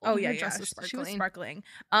sparkled. Oh, yeah, her dress was sparkling. She was sparkling.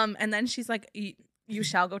 And then she's like, you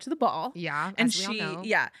shall go to the ball. Yeah, and she,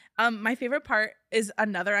 my favorite part is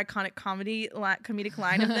another iconic comedic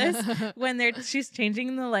line of this when she's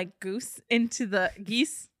changing the like goose into the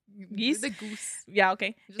geese. The goose. Yeah,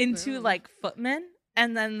 okay. Just into like footmen,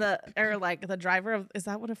 and then the driver of, is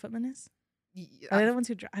that what a footman is? Yeah. Are they the ones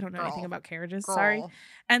who I don't know anything about carriages? Girl. Sorry.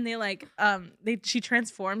 And they like she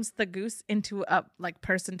transforms the goose into a like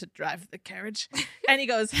person to drive the carriage. And he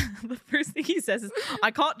goes, the first thing he says is,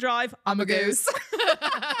 I can't drive, I'm a goose.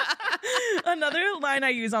 Another line I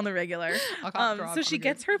use on the regular. So she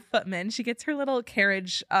gets her footman, she gets her little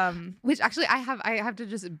carriage. Which actually I have to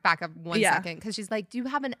just back up one second, because she's like, do you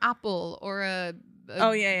have an apple or a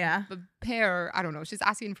pear? I don't know. She's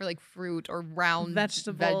asking for like fruit or round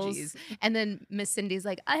vegetables, veggies. And then Miss Cindy's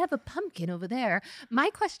like, I have a pumpkin over there. My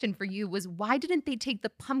question for you was, why didn't they take the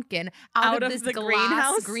pumpkin out of this the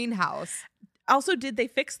greenhouse? Also, did they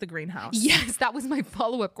fix the greenhouse? Yes, that was my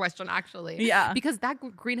follow-up question, actually. Yeah. Because that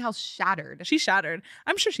greenhouse shattered. She shattered.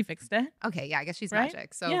 I'm sure she fixed it. Okay, yeah, I guess she's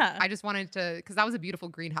magic. So I just wanted to, because that was a beautiful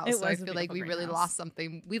greenhouse. So I feel like we really lost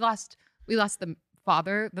something. We lost the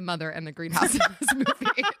father, the mother, and the greenhouse in this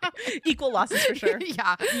movie. Equal losses for sure.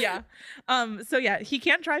 Yeah. So yeah, he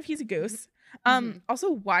can't drive. He's a goose.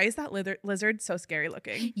 Also, why is that lizard so scary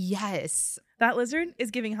looking? Yes. That lizard is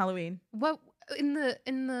giving Halloween. What in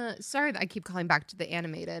the sorry that I keep calling back to the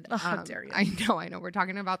animated. Oh, how dare you? I know. We're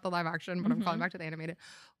talking about the live action, but I'm calling back to the animated.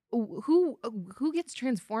 Who gets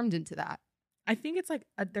transformed into that? I think it's like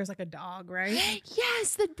there's like a dog, right?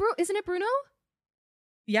 Yes, isn't it Bruno?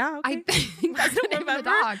 Yeah, okay. I think that's the name of the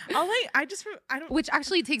dog. I don't. Which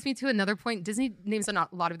actually takes me to another point. Disney names a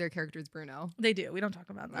lot of their characters Bruno. They do. We don't talk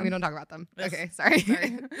about them. We don't talk about them. Okay, sorry.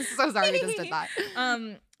 So sorry we just did that.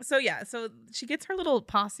 So she gets her little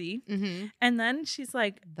posse, and then she's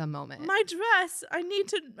like, the moment. My dress. I need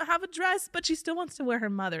to have a dress, but she still wants to wear her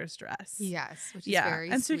mother's dress. Yes, which is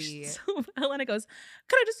very sweet. So Helena goes,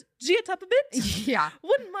 "Could I just G it up a bit? Yeah,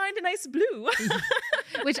 wouldn't mind a nice blue."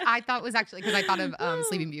 Which I thought was actually, because I thought of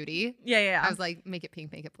Sleeping Beauty. Yeah. I was like, make it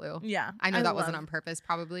pink, make it blue. Yeah, I know that wasn't on purpose,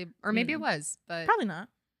 probably, or maybe it was, but probably not.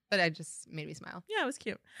 But it just made me smile. Yeah, it was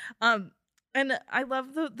cute. And I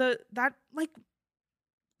love that like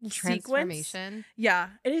transformation. Sequence. Yeah,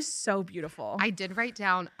 it is so beautiful. I did write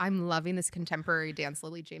down, I'm loving this contemporary dance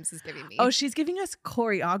Lily James is giving me. Oh, she's giving us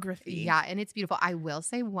choreography. Yeah, and it's beautiful. I will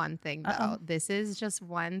say one thing though. This is just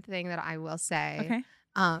one thing that I will say. Okay.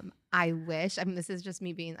 I wish, this is just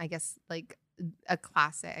me being, I guess, like a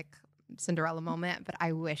classic Cinderella moment, but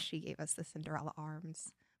I wish she gave us the Cinderella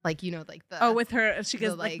arms. Like, like the with her, she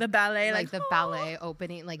goes like the ballet, like the ballet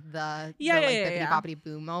opening, like the the boppity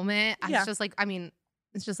boo moment. It's just like,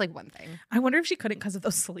 it's just like one thing. I wonder if she couldn't because of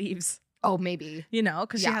those sleeves. Oh, maybe.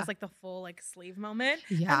 Because she has like the full like sleeve moment.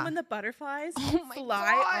 Yeah. And when the butterflies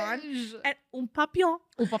fly on and un papillon,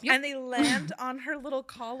 and they land on her little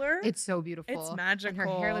collar. It's so beautiful. It's magical. And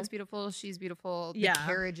her hair looks beautiful. She's beautiful. The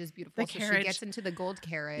carriage is beautiful. She gets into the gold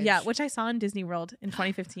carriage. Yeah, which I saw in Disney World in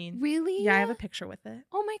 2015. Really? Yeah, I have a picture with it.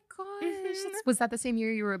 Oh my gosh. Was that the same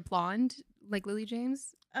year you were blonde like Lily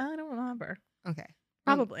James? I don't remember. Okay.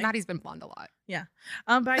 Probably. Maddie's been blonde a lot. Yeah.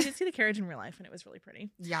 But I did see the carriage in real life and it was really pretty.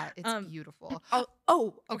 Yeah, it's beautiful.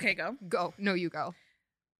 Okay, go. Go. No, you go.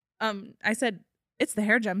 I said, it's the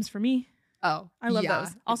hair gems for me. Oh. I love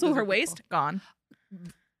those. Also, those her waist, gone.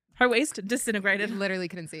 Her waist disintegrated. Literally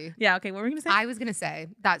couldn't see. Yeah, okay. What were you gonna say? I was gonna say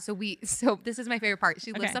that. So this is my favorite part.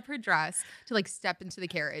 She lifts up her dress to like step into the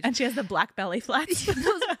carriage. And she has the black belly flats.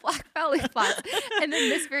 Those black belly flats. And then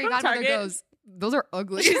Miss Fairy Godmother goes, those are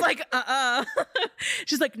ugly. She's like,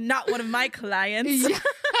 She's like, not one of my clients. Yeah.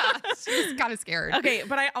 She was kind of scared. Okay,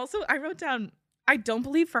 but I wrote down, I don't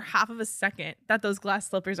believe for half of a second that those glass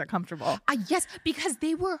slippers are comfortable. Yes, because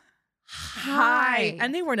they were high.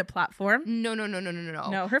 And they weren't a platform. No.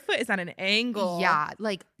 No, her foot is at an angle. Yeah,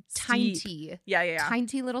 like tiny. Yeah.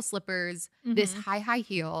 Tiny little slippers, this high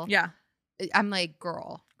heel. Yeah. I'm like,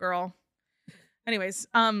 girl. Anyways,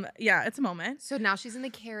 it's a moment. So now she's in the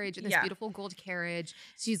carriage, in this beautiful gold carriage.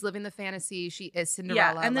 She's living the fantasy. She is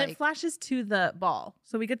Cinderella. Yeah, and then it flashes to the ball.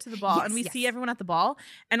 So we get to the ball and we see everyone at the ball.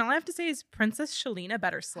 And all I have to say is Princess Shalina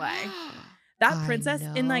better slay. That princess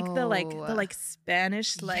in like the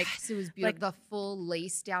Spanish yes, it was beautiful. Like the full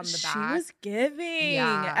lace down the back. She was giving.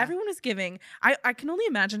 Yeah. Everyone was giving. I can only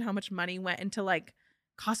imagine how much money went into like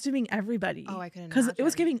costuming everybody. Oh, I couldn't because it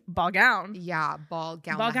was giving ball gown. Yeah, ball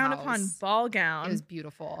gown. Ball gown upon ball gown. It was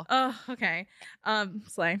beautiful. Oh, okay.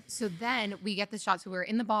 Slay. So then we get the shot. So we're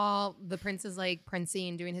in the ball. The prince is like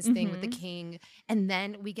princing, doing his thing with the king, and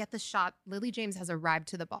then we get the shot. Lily James has arrived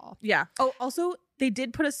to the ball. Yeah. Oh, also they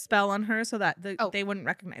did put a spell on her so that they wouldn't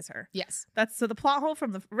recognize her. Yes. So the plot hole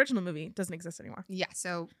from the original movie doesn't exist anymore. Yeah.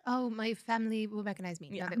 So my family will recognize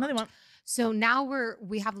me. Yeah. No, they won't. So now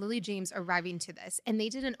we have Lily James arriving to this, and they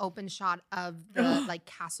did an open shot of the like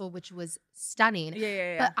castle, which was stunning.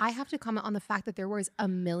 Yeah. But I have to comment on the fact that there was a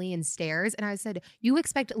million stairs, and I said, you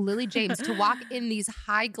expect Lily James to walk in these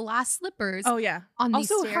high glass slippers? Oh yeah. On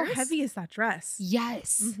these also, stairs? how heavy is that dress?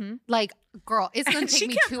 Yes. Like, girl, it's gonna take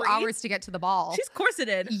me 2 hours to get to the ball. She's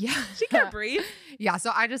corseted. Yeah, she can't breathe. Yeah.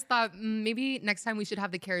 So I just thought maybe next time we should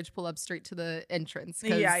have the carriage pull up straight to the entrance.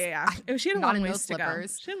 Yeah. She had a long ways to go.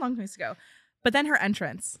 She had a long ways to go. But then her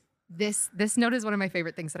entrance. This note is one of my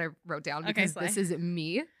favorite things that I wrote down because this is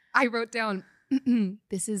me. I wrote down,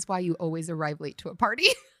 this is why you always arrive late to a party.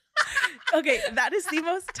 Okay, that is the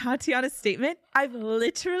most Tatiana statement I've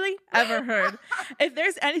literally ever heard. If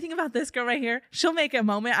there's anything about this girl right here, she'll make a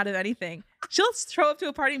moment out of anything. She'll show up to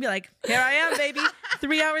a party and be like, here I am, baby.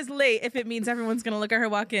 3 hours late if it means everyone's going to look at her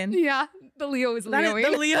walk in. Yeah, the Leo is Leoing.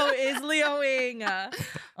 The Leo is Leoing.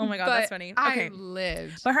 Oh my God, that's funny. Okay. I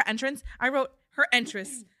lived. But her entrance, I wrote her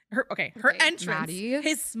entrance. Her entrance, Maddie.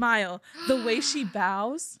 His smile, the way she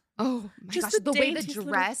bows. Oh my gosh, the way the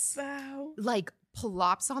dress like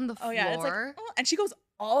plops on the floor. Yeah, it's like, and she goes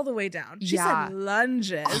all the way down. She said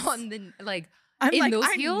lunges. On the like I'm in like, those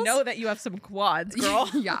I heels? know that you have some quads, girl.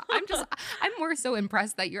 Yeah, I'm more so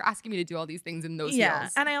impressed that you're asking me to do all these things in those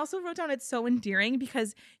heels. And I also wrote down it's so endearing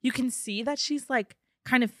because you can see that she's like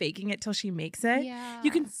kind of faking it till she makes it. Yeah. You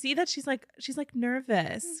can see that she's like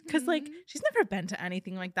nervous because like she's never been to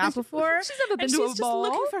anything like that before. She's never been to a ball. She's just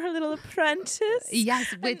looking for her little apprentice. Yes,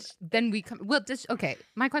 which then we come. Well,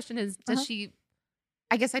 my question is, does she?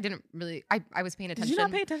 I guess I didn't really. I was paying attention. Did you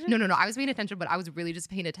not pay attention? No. I was paying attention, but I was really just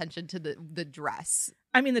paying attention to the dress.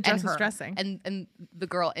 I mean, the dress was dressing, and the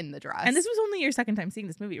girl in the dress. And this was only your second time seeing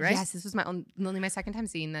this movie, right? Yes, this was only my second time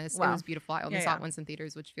seeing this. Wow. It was beautiful. I only saw it once in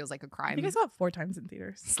theaters, which feels like a crime. I think I saw it 4 times in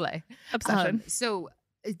theaters. Slay. Obsession. So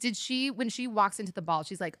did she? When she walks into the ball,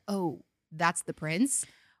 she's like, "Oh, that's the prince."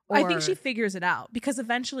 Or... I think she figures it out because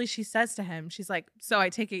eventually she says to him, she's like, "So I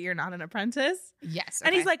take it you're not an apprentice?" Yes. Okay.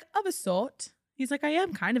 And he's like, "Of a sort." He's like, I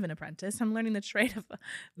am kind of an apprentice. I'm learning the trade of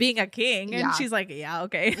being a king. And she's like, yeah,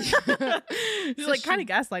 okay. She's like kind of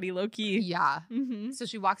gaslighty, low key. Yeah. So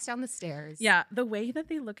she walks down the stairs. Yeah. The way that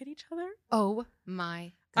they look at each other. Oh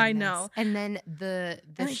my goodness. I know. And then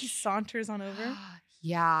and he saunters on over.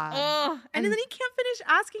 Yeah. Oh, and then he can't finish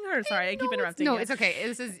asking her. Sorry, I keep interrupting. No, it's okay.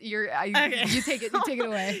 This is okay. You take it. You take it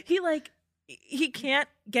away. He can't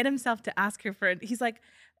get himself to ask her for it. He's like,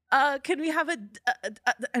 can we have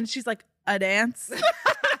and she's like, a dance?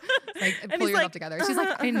 Like, pull yourself together. She's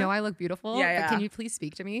like, I know I look beautiful, but can you please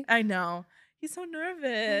speak to me? I know. He's so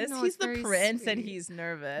nervous. He's the prince and he's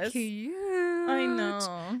nervous. Cute. I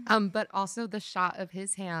know. But also the shot of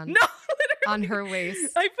his hand on her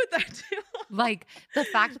waist. I put that too. Like the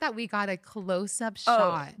fact that we got a close-up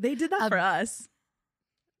shot. They did that for us.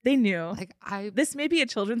 They knew. Like this may be a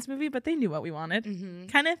children's movie, but they knew what we wanted.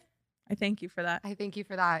 Kenneth, I thank you for that.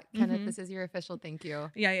 Kenneth, this is your official thank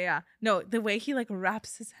you. Yeah. No, the way he like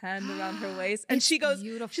wraps his hand around her waist and she goes,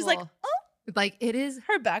 beautiful. She's like, oh. Like it is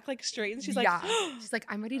her back like straight and she's like, she's like,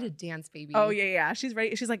 I'm ready to dance, baby. Oh yeah. She's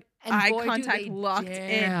ready. She's like, eye contact locked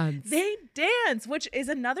in. They dance, which is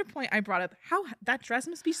another point I brought up. How that dress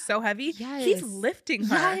must be so heavy. Yes. He's lifting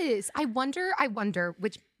her. Yes. I wonder,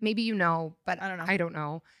 which maybe you know, but I don't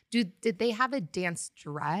know. Did they have a dance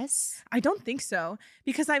dress? I don't think so.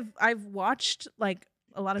 Because I've watched like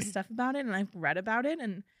a lot of stuff about it and I've read about it.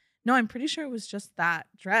 And no, I'm pretty sure it was just that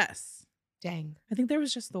dress. Dang. I think there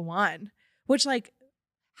was just the one. Which like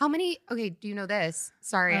how many? Okay, do you know this?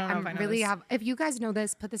 Sorry, if you guys know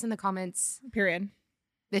this, put this in the comments. Period.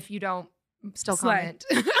 If you don't, still comment.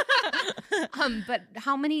 But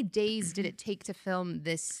how many days did it take to film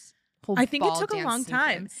this I think it took a long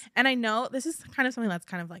time. And I know this is kind of something that's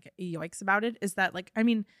kind of like a yikes about it is that like, I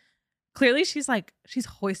mean, clearly she's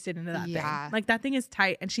hoisted into that thing. Like that thing is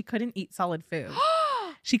tight and she couldn't eat solid food.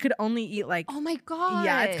 She could only eat like, oh my God.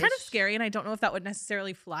 Yeah, it's kind of scary. And I don't know if that would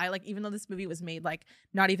necessarily fly. Like, even though this movie was made like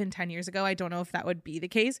not even 10 years ago, I don't know if that would be the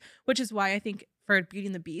case, which is why I think for Beauty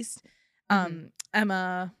and the Beast,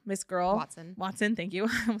 Emma, Miss Girl, Watson, thank you.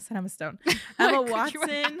 I almost said Emma Stone. Emma Watson.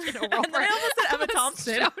 And then I almost said Emma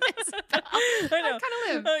Thompson. I know. Kind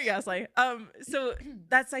of live. Oh yes, like so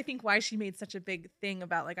that's I think why she made such a big thing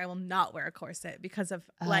about like I will not wear a corset because of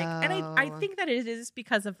like and I think that it is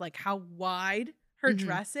because of like how wide her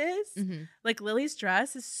dress is. Like Lily's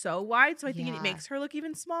dress is so wide, so I think it makes her look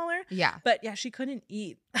even smaller. Yeah. But yeah, she couldn't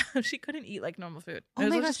eat. She couldn't eat like normal food.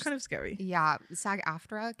 It was just kind of scary. Yeah.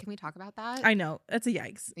 SAG-AFTRA, can we talk about that? I know. That's a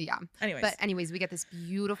yikes. Yeah. Anyways, we get this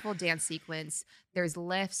beautiful dance sequence. There's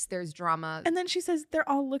lifts, there's drama. And then she says, they're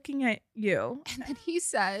all looking at you. And then he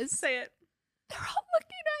says, say it. They're all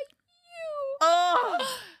looking at you. Oh.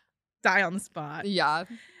 Die on the spot. Yeah.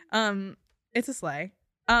 It's a sleigh.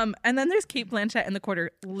 And then there's Kate Blanchett in the corner,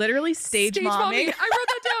 literally stage momming. I wrote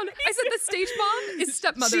that down. I said the stage mom is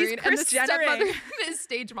stepmothering and the stepmother is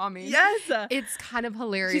stage momming. Yes. It's kind of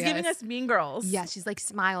hilarious. She's giving us Mean Girls. Yeah, she's like,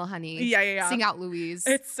 smile, honey. Yeah. Sing out, Louise.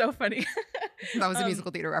 It's so funny. That was a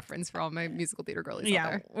musical theater reference for all my musical theater girlies out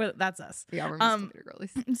there. Well, that's us. Yeah, we're musical theater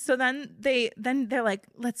girlies. So then they're like,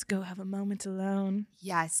 let's go have a moment alone.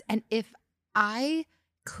 Yes. And if I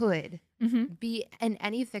could be in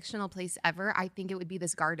any fictional place ever, I think it would be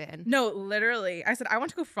this garden. No, literally. I said, I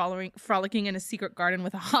want to go frolicking in a secret garden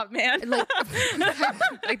with a hot man. Like,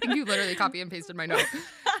 I think you literally copy and pasted my note.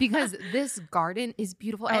 Because this garden is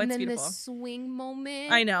beautiful. Oh, and then beautiful. This swing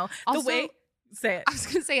moment. I know. Also, the way, say it. I was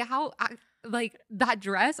going to say how... like that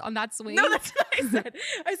dress on that swing. No, that's what I said.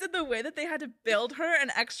 I said the way that they had to build her an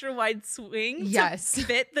extra wide swing to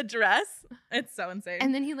fit the dress. It's so insane.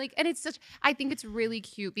 And then and it's such, I think it's really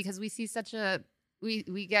cute because we see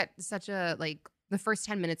we get such a like the first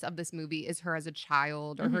 10 minutes of this movie is her as a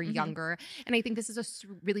child or her younger. And I think this is a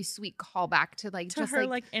really sweet callback to like to just her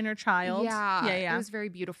like inner child. Yeah. It was very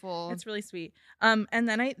beautiful. It's really sweet. And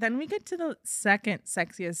then we get to the second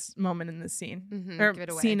sexiest moment in this scene or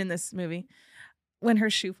scene in this movie when her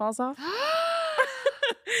shoe falls off.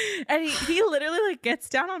 And he literally like gets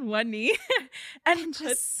down on one knee and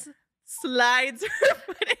just slides her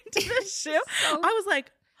foot into the shoe. I was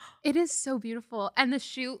like, it is so beautiful. And the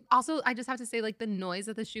shoe, also, I just have to say, like, the noise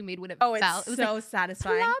that the shoe made when it fell. It was so like,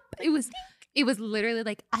 satisfying. Plop. It was literally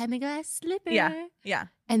like, I'm a glass slipper. Yeah.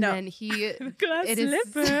 And then he... glass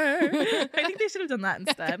slipper. I think they should have done that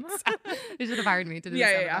instead. They should have hired me to do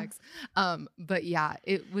this. But yeah,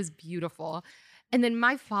 it was beautiful. And then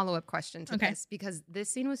my follow-up question to this, because this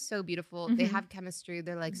scene was so beautiful. They have chemistry.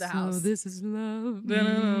 They're like, this is love.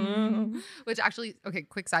 Which actually,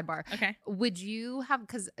 quick sidebar. Okay. Would you have,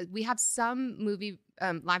 because we have some movie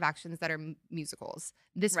live actions that are musicals.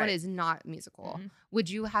 This one is not musical. Would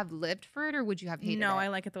you have lived for it or would you have hated it? No, I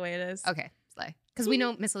like it the way it is. Okay, slay. Because we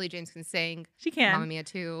know Miss Lily James can sing. She can. Mamma Mia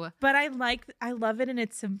too. But I love it in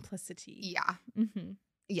its simplicity. Yeah.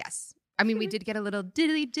 Yes. I mean, we did get a little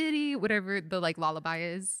ditty, whatever the like lullaby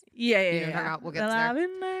is. Yeah. We'll get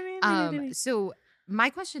there. So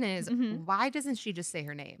my question is, why doesn't she just say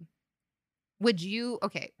her name? Would you?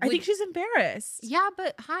 Okay. I think she's embarrassed. Yeah,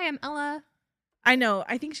 but hi, I'm Ella. I know.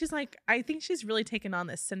 I think she's really taken on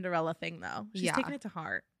this Cinderella thing, though. She's taken it to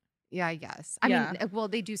heart. Yeah, I guess. I mean, well,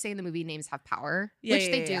 they do say in the movie names have power,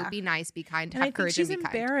 which they do. Be nice, be kind, have courage, and be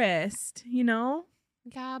kind. She's embarrassed, you know?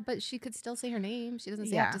 Yeah, but she could still say her name. She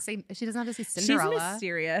doesn't have to say. She doesn't have to say Cinderella. She's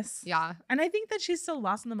mysterious. Yeah, and I think that she's so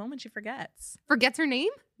lost in the moment she forgets. Forgets her name?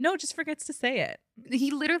 No, just forgets to say it. He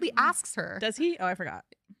literally asks her. Does he? Oh, I forgot.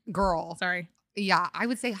 Girl, sorry. Yeah, I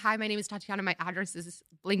would say, hi, my name is Tatiana. My address is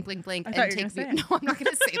blank, blank, blank. I thought you were gonna say it. No, I'm not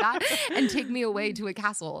going to say that. And take me away to a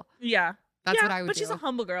castle. Yeah. That's what I would do. But she's a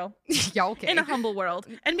humble girl. Yeah, okay. In a humble world.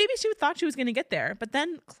 And maybe she thought she was going to get there. But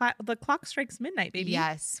then the clock strikes midnight, baby.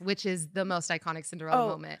 Yes, which is the most iconic Cinderella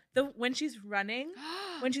moment. When she's running.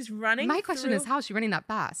 My question is, how is she running that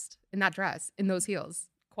fast in that dress, in those heels?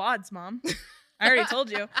 Quads, Mom. I already told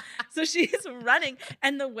you. So she's running.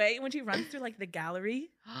 And the way when she runs through like the gallery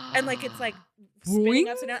and like it's like spinning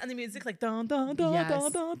upside down and the music like dun dun dun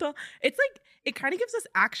dun dun dun. It's like it kind of gives us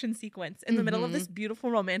action sequence in the middle of this beautiful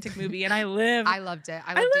romantic movie. And I loved it. I loved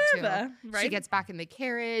it too. Right? She gets back in the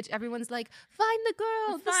carriage. Everyone's like, find the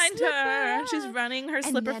girl. Find her. She's running. Her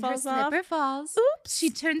slipper falls off. Her slipper falls. Oops. She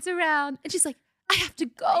turns around and she's like, I have to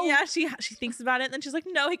go. Yeah, she thinks about it and then she's like,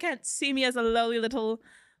 no, he can't see me as a lowly little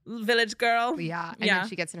village girl. Yeah. And then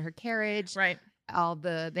she gets in her carriage. Right. all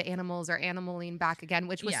the animals are animaling back again,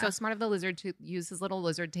 which was so smart of the lizard to use his little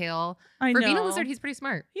lizard tail. For being a lizard, he's pretty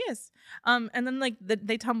smart. He is. And then like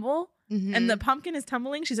they tumble. Mm-hmm. And the pumpkin is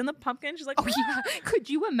tumbling. She's in the pumpkin. She's like, oh, yeah. Could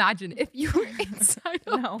you imagine if you were inside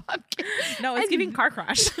a pumpkin? No, it's giving car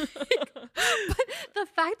crash. But the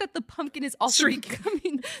fact that the pumpkin is also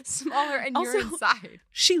becoming smaller and also, you're inside.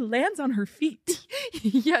 She lands on her feet.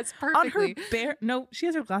 Yes, perfectly. On her bare. No, she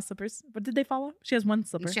has her glass slippers. But did they fall off? She has one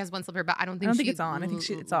slipper. She has one slipper, but I don't think it's on. I think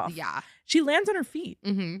it's off. Yeah. She lands on her feet.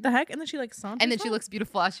 Mm-hmm. The heck? And then she like saunters. And then she looks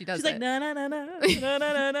beautiful as she does She's like, na na na na na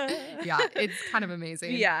na na. Yeah, it's kind of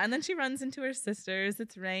amazing. Yeah, and then she runs into her sisters.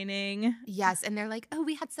 It's raining. Yes, and they're like, oh,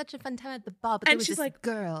 we had such a fun time at the ball, but there was this like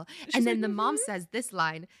girl. And then the mom says this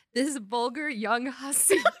line, this vulgar young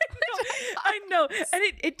hussy. I know. And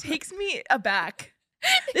it takes me aback.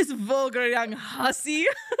 This vulgar young hussy.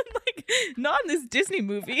 Like, not in this Disney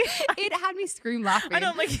movie. It had me scream laughing. I know,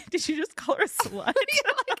 I'm like, did you just call her a slut?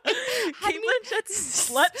 Cate Blanchett's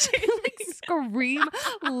slut. Like, scream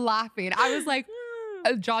laughing. I was like,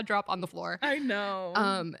 a jaw drop on the floor. I know.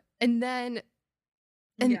 And then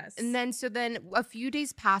so then a few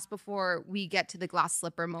days pass before we get to the glass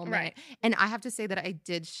slipper moment. Right. And I have to say that I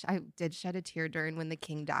did shed a tear during when the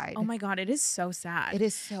king died. Oh my God, it is so sad. It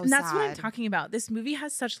is so sad. And that's what I'm talking about. This movie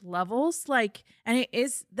has such levels, like, and it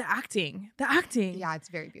is the acting. Yeah, it's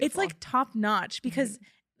very beautiful. It's like top notch because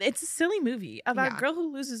it's a silly movie about a girl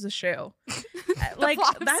who loses a shoe. Like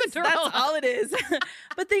that's all it is.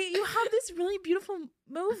 But you have this really beautiful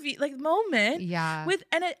movie, like moment. Yeah.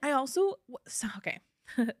 Okay.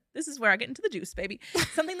 This is where I get into the juice, baby.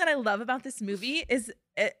 Something that I love about this movie is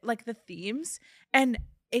like the themes, and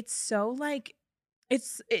it's so like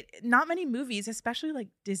not many movies, especially like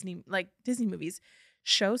Disney movies,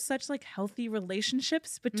 show such like healthy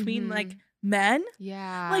relationships between like men.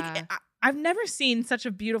 Yeah. Like I've never seen such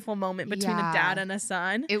a beautiful moment between a dad and a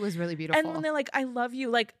son. It was really beautiful. And when they're like, I love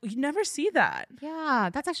you, like you never see that.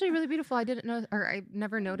 Yeah, that's actually really beautiful. I didn't know, or I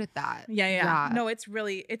never noted that. Yeah. No, it's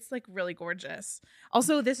like really gorgeous.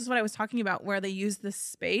 Also, this is what I was talking about where they use this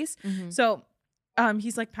space. Mm-hmm. So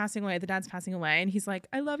he's like passing away. The dad's passing away. And he's like,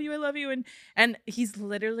 I love you. And he's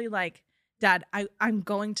literally like, Dad, I'm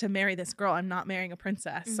going to marry this girl. I'm not marrying a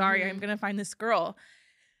princess. Mm-hmm. Sorry, I'm going to find this girl.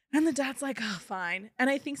 And the dad's like, oh, fine. And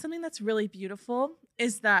I think something that's really beautiful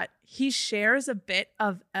is that he shares a bit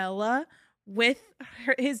of Ella with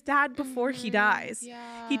his dad before he dies.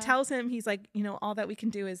 Yeah. He tells him, he's like, all that we can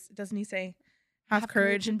do is, doesn't he say, have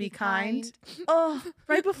courage and be kind? Oh,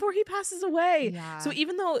 right before he passes away. Yeah. So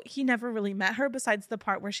even though he never really met her, besides the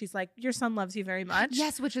part where she's like, your son loves you very much.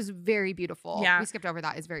 Yes, which is very beautiful. Yeah. We skipped over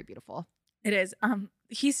that. It's very beautiful. It is.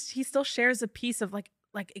 He still shares a piece of like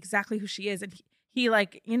exactly who she is. And he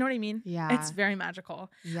like, you know what I mean? Yeah. It's very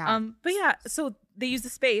magical. Yeah. But yeah, so they use the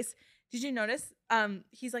space. Did you notice?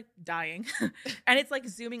 He's like dying and it's like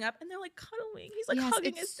zooming up and they're like cuddling. He's like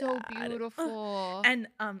hugging his dad. It's so beautiful. And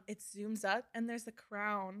it zooms up and there's a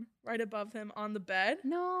crown right above him on the bed.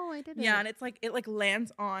 No, I didn't. Yeah, and it's like it like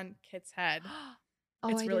lands on Kit's head.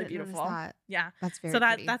 It's really beautiful. That. Yeah. That's very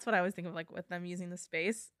pretty. That's what I was thinking of, like with them using the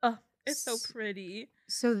space. Oh, it's so pretty.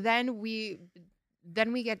 So then we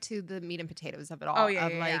get to the meat and potatoes of it all.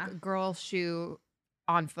 Girl shoe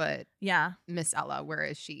on foot. Yeah. Miss Ella, where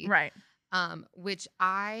is she? Right. Which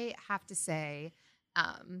I have to say,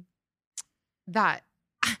 that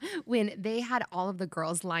when they had all of the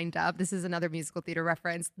girls lined up, this is another musical theater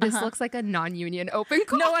reference. This looks like a non-union open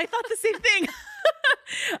call. No, I thought the same thing.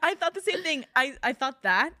 I thought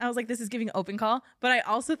that. I was like, this is giving open call. But I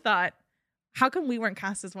also thought, how come we weren't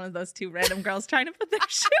cast as one of those two random girls trying to put their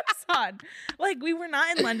shoes on? Like, we were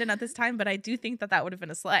not in London at this time, but I do think that would have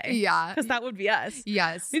been a sleigh. Yeah. Because that would be us.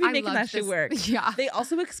 Yes. We'd be making that shoe work. Yeah. They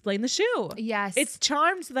also explain the shoe. Yes. It's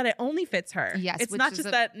charmed so that it only fits her. Yes. It's not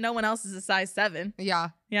just that no one else is a size 7. Yeah.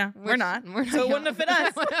 Yeah. We're not. So it wouldn't have fit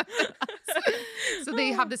us. So they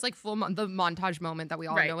have this like the montage moment that we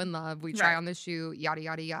all know and love. We try on the shoe, yada,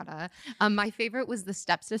 yada, yada. My favorite was the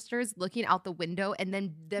stepsisters looking out the window and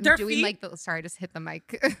then them their doing feet? like sorry, I just hit the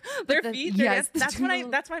mic. Their feet? Yes. That's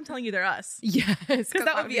why I'm telling you they're us. Yes. Because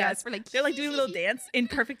that would be us. We're like, they're like doing a little dance in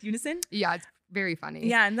perfect unison. Yeah, it's very funny.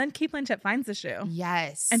 Yeah, and then Cate Blanchett finds the shoe.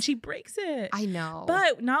 Yes. And she breaks it. I know.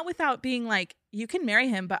 But not without being like, you can marry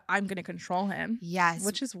him, but I'm going to control him. Yes.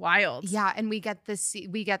 Which is wild. Yeah. And we get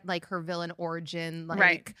like her villain origin.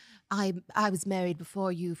 Like, I was married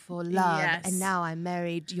before you for love. Yes. And now I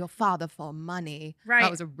married your father for money. Right.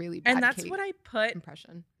 That was a really bad And that's what I put.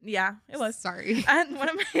 Impression. Yeah, it was. Sorry. And one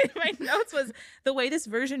of my notes was the way this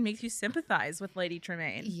version makes you sympathize with Lady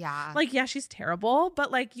Tremaine. Yeah. Like, yeah, she's terrible, but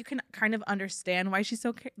like you can kind of understand why she's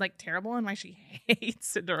so like terrible and why she hates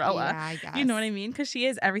Cinderella. Yeah, I guess. You know what I mean? Because she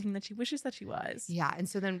is everything that she wishes that she was. Yeah, and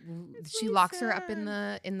so then she locks her up in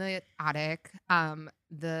the attic.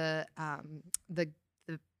 The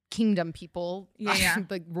kingdom people,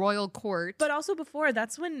 the royal court. But also before,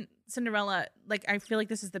 that's when Cinderella, like, I feel like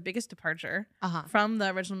this is the biggest departure from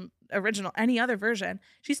the original, any other version.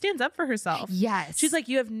 She stands up for herself. Yes. She's like,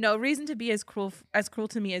 you have no reason to be as cruel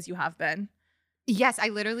to me as you have been. Yes, I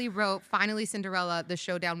literally wrote, finally Cinderella, the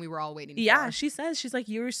showdown we were all waiting for. Yeah, she says, she's like,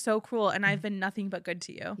 you were so cruel and I've been nothing but good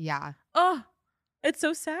to you. Yeah. Oh, it's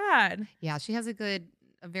so sad. Yeah, she has a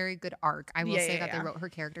very good arc. I will say that they wrote her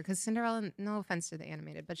character because Cinderella, no offense to the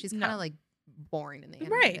animated, but she's kind of like boring in the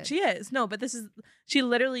animated. Right, she is. No, but this is,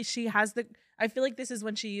 she has the, I feel like this is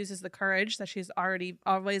when she uses the courage that she's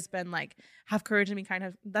always been like, have courage and be kind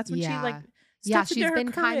of, that's when she like, she's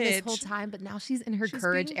been kind this whole time, but now she's in her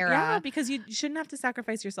courage era. Yeah, because you shouldn't have to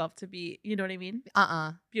sacrifice yourself to be, you know what I mean?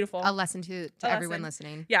 Beautiful. A lesson to everyone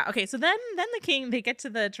listening. Yeah, okay. So then the king, they get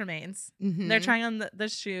to the Tremaines. Mm-hmm. They're trying on the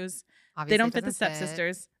shoes. Obviously, they don't fit the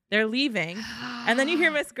stepsisters. They're leaving. And then you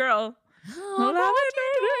hear Miss Girl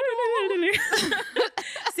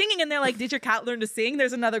singing, and they're like, did your cat learn to sing?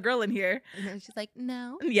 There's another girl in here. And then she's like,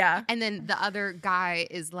 no. Yeah. And then the other guy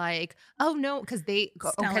is like, oh no, because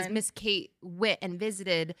Miss Kate went and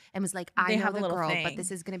visited and was like, I know the girl, but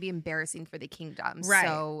this is going to be embarrassing for the kingdom. Right.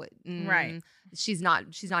 So she's not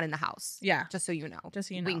in the house. Yeah. Just so you know.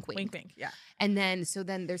 Wink, wink. Yeah. And then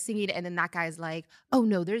they're singing, and then that guy's like, oh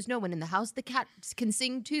no, there's no one in the house. The cat can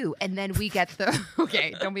sing too. And then we get the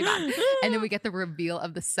okay, don't be mad. And then we get the reveal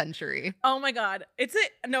of the century. Oh my God.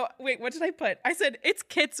 No, wait, what did I put? I said it's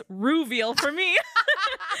Kit's reveal for me.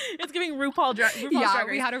 It's giving RuPaul Drag Race.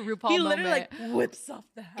 We had a RuPaul He moment. literally like whips off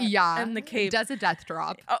the hat. Yeah. And the cape. Does a death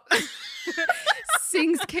drop. Oh.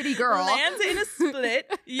 Sings Kitty Girl. Lands in a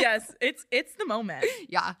split. Yes, it's the moment.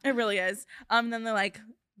 Yeah. It really is. And then they're like,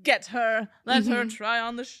 get her. Let her try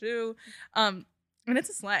on the shoe. And it's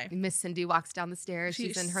a sleigh. Miss Cindy walks down the stairs. She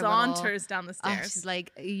She's in her saunters down the stairs. She's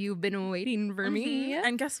like, you've been waiting for me.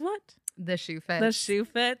 And guess what? The shoe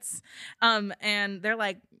fits. And they're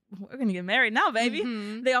like, we're going to get married now, baby.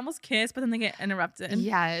 Mm-hmm. They almost kiss, but then they get interrupted.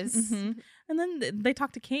 Yes. Mm-hmm. And then they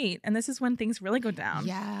talk to Kate, and this is when things really go down.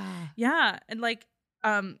 Yeah. Yeah. And like,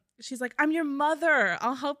 she's like, I'm your mother.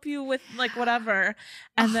 I'll help you with like whatever.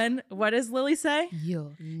 And then what does Lily say?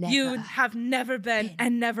 You have never been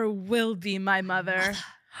and never will be my mother.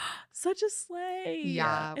 Such a slay.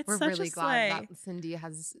 Yeah. It's we're such really a glad slay. that Cindy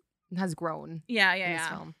has grown. Yeah. In this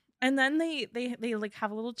film. And then they like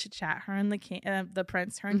have a little chit chat. Her and the king, the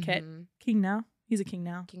prince, her and Kit. King now. He's a king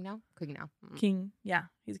now. King now. Mm-hmm. King. Yeah,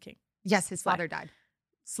 he's a king. Yes, his father died.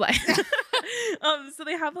 Slay. So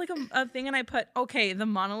they have like a thing, and I put, okay, the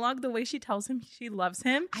monologue, the way she tells him she loves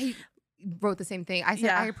him. I wrote the same thing. I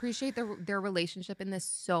said, I appreciate their relationship in this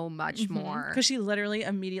so much more. Because she literally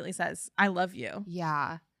immediately says, I love you.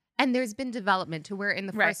 Yeah. And there's been development to where in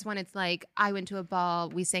the first one, it's like, I went to a ball,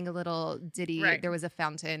 we sang a little ditty, there was a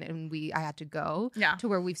fountain, and I had to go. Yeah. To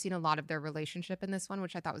where we've seen a lot of their relationship in this one,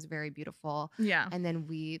 which I thought was very beautiful. Yeah. And then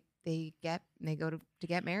they go to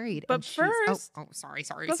get married. But first, sorry.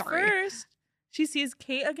 First, she sees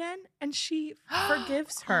Kate again, and she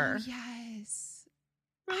forgives her. Oh, yes.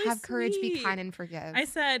 Really have courage, be kind, and forgive. I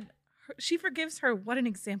said, she forgives her. What an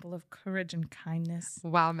example of courage and kindness.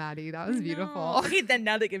 Wow, Maddie, that was beautiful. Okay, then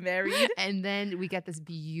now they get married. And then we get this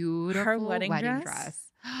beautiful wedding dress.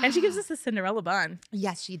 And she gives us a Cinderella bun.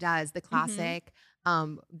 Yes, she does. The classic,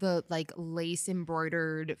 the like lace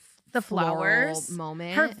embroidered the flowers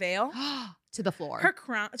moment. Her veil. To the floor. Her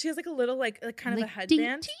crown. She has like a little like kind of a headband.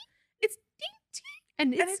 Dainty? It's dainty.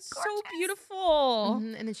 And it's so beautiful.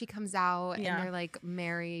 Mm-hmm. And then she comes out and they're like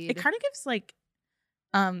married. It kind of gives like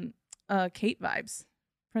Kate vibes.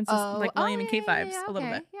 Princess William and Kate vibes a little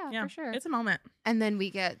bit. Yeah, for sure. It's a moment. And then we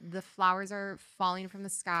get the flowers are falling from the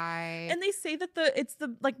sky. And they say that it's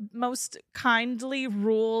the like most kindly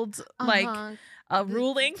ruled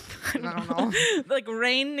ruling. I don't know. Like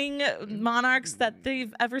reigning monarchs that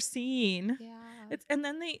they've ever seen. Yeah. And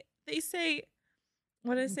then they say,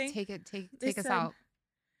 what did I say? Take us out.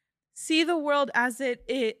 See the world as it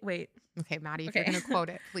is. Wait. Okay, Maddie, if you're going to quote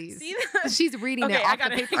it, please. She's reading it off the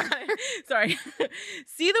paper. Sorry.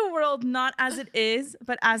 See the world not as it is,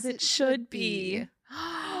 but as it should be.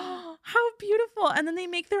 How beautiful. And then they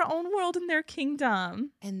make their own world in their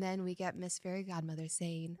kingdom. And then we get Miss Fairy Godmother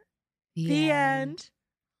saying, the end.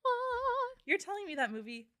 You're telling me that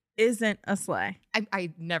movie isn't a sleigh? Did I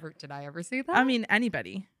ever say that? I mean,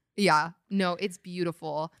 anybody. Yeah. No, it's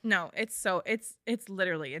beautiful. No, it's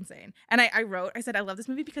literally insane. And I said, I love this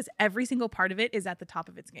movie because every single part of it is at the top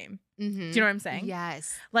of its game. Mm-hmm. Do you know what I'm saying?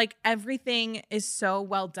 Yes. Like everything is so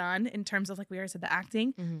well done in terms of, like we already said, the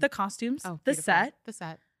acting, the costumes, the set,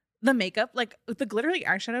 the makeup, like the glittery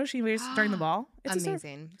eyeshadow she wears during the ball. It's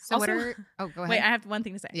amazing. So also, go ahead. Wait, I have one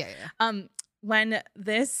thing to say. Yeah. When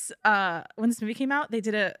this movie came out, they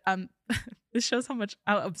did this shows how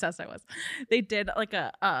obsessed I was. They did like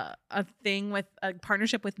a thing with a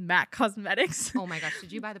partnership with MAC Cosmetics. Oh my gosh,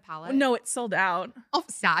 did you buy the palette? No, it sold out. Oh,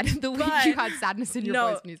 sad. The way you had sadness in your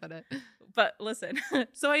voice when you said it. But listen,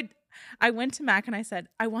 so I went to MAC and I said,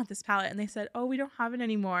 I want this palette. And they said, oh, we don't have it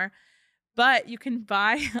anymore. But you can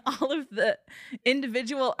buy all of the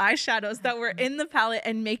individual eyeshadows that were in the palette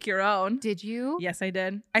and make your own. Did you? Yes, I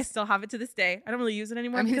did. I still have it to this day. I don't really use it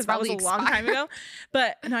anymore because that was a long time ago.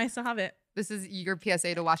 But no, I still have it. This is your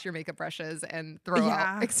PSA to wash your makeup brushes and throw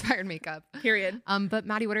out expired makeup. Period. But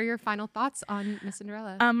Maddie, what are your final thoughts on Miss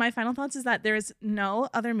Cinderella? My final thoughts is that there is no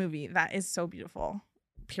other movie that is so beautiful.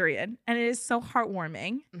 Period. And it is so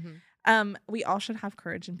heartwarming. Mm-hmm. We all should have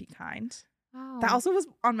courage and be kind. Wow. That also was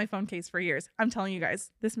on my phone case for years. I'm telling you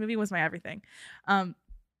guys, this movie was my everything.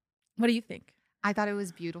 What do you think? I thought it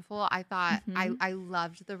was beautiful. I thought I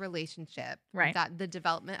loved the relationship. Right. That the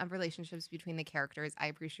development of relationships between the characters, I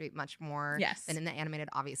appreciate much more than in the animated,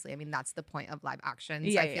 obviously. I mean, that's the point of live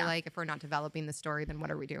action. So I feel like if we're not developing the story, then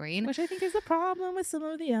what are we doing? Which I think is the problem with some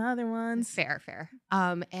of the other ones. Fair.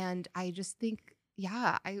 And I just think,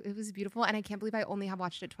 it was beautiful. And I can't believe I only have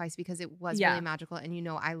watched it twice because it was really magical. And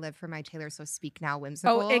I live for my Taylor So Speak Now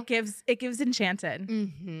whimsical. Oh, it gives Enchanted.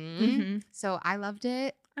 Mm-hmm. Mm-hmm. So I loved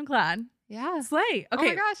it. I'm glad. Yeah. Slay. Okay. Oh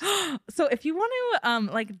my gosh. So if you want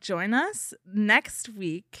to join us next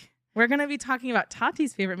week, we're going to be talking about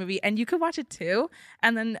Tati's favorite movie, and you could watch it too.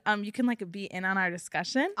 And then you can be in on our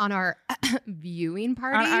discussion. On our viewing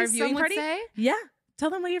party. Say. Yeah. Tell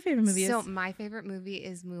them what your favorite movie is. So my favorite movie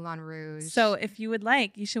is Moulin Rouge. So if you would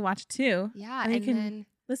like, you should watch it too. Yeah. And you can then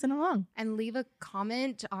listen along. And leave a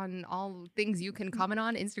comment on all things you can comment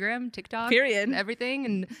on, Instagram, TikTok. Period. Everything.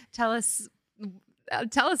 And tell us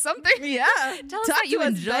something. Yeah. Tell us that you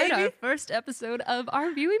enjoyed our first episode of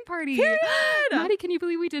our viewing party. Period. Maddie, can you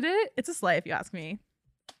believe we did it? It's a slay if you ask me.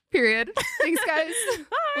 Period. Thanks, guys.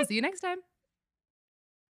 We'll see you next time.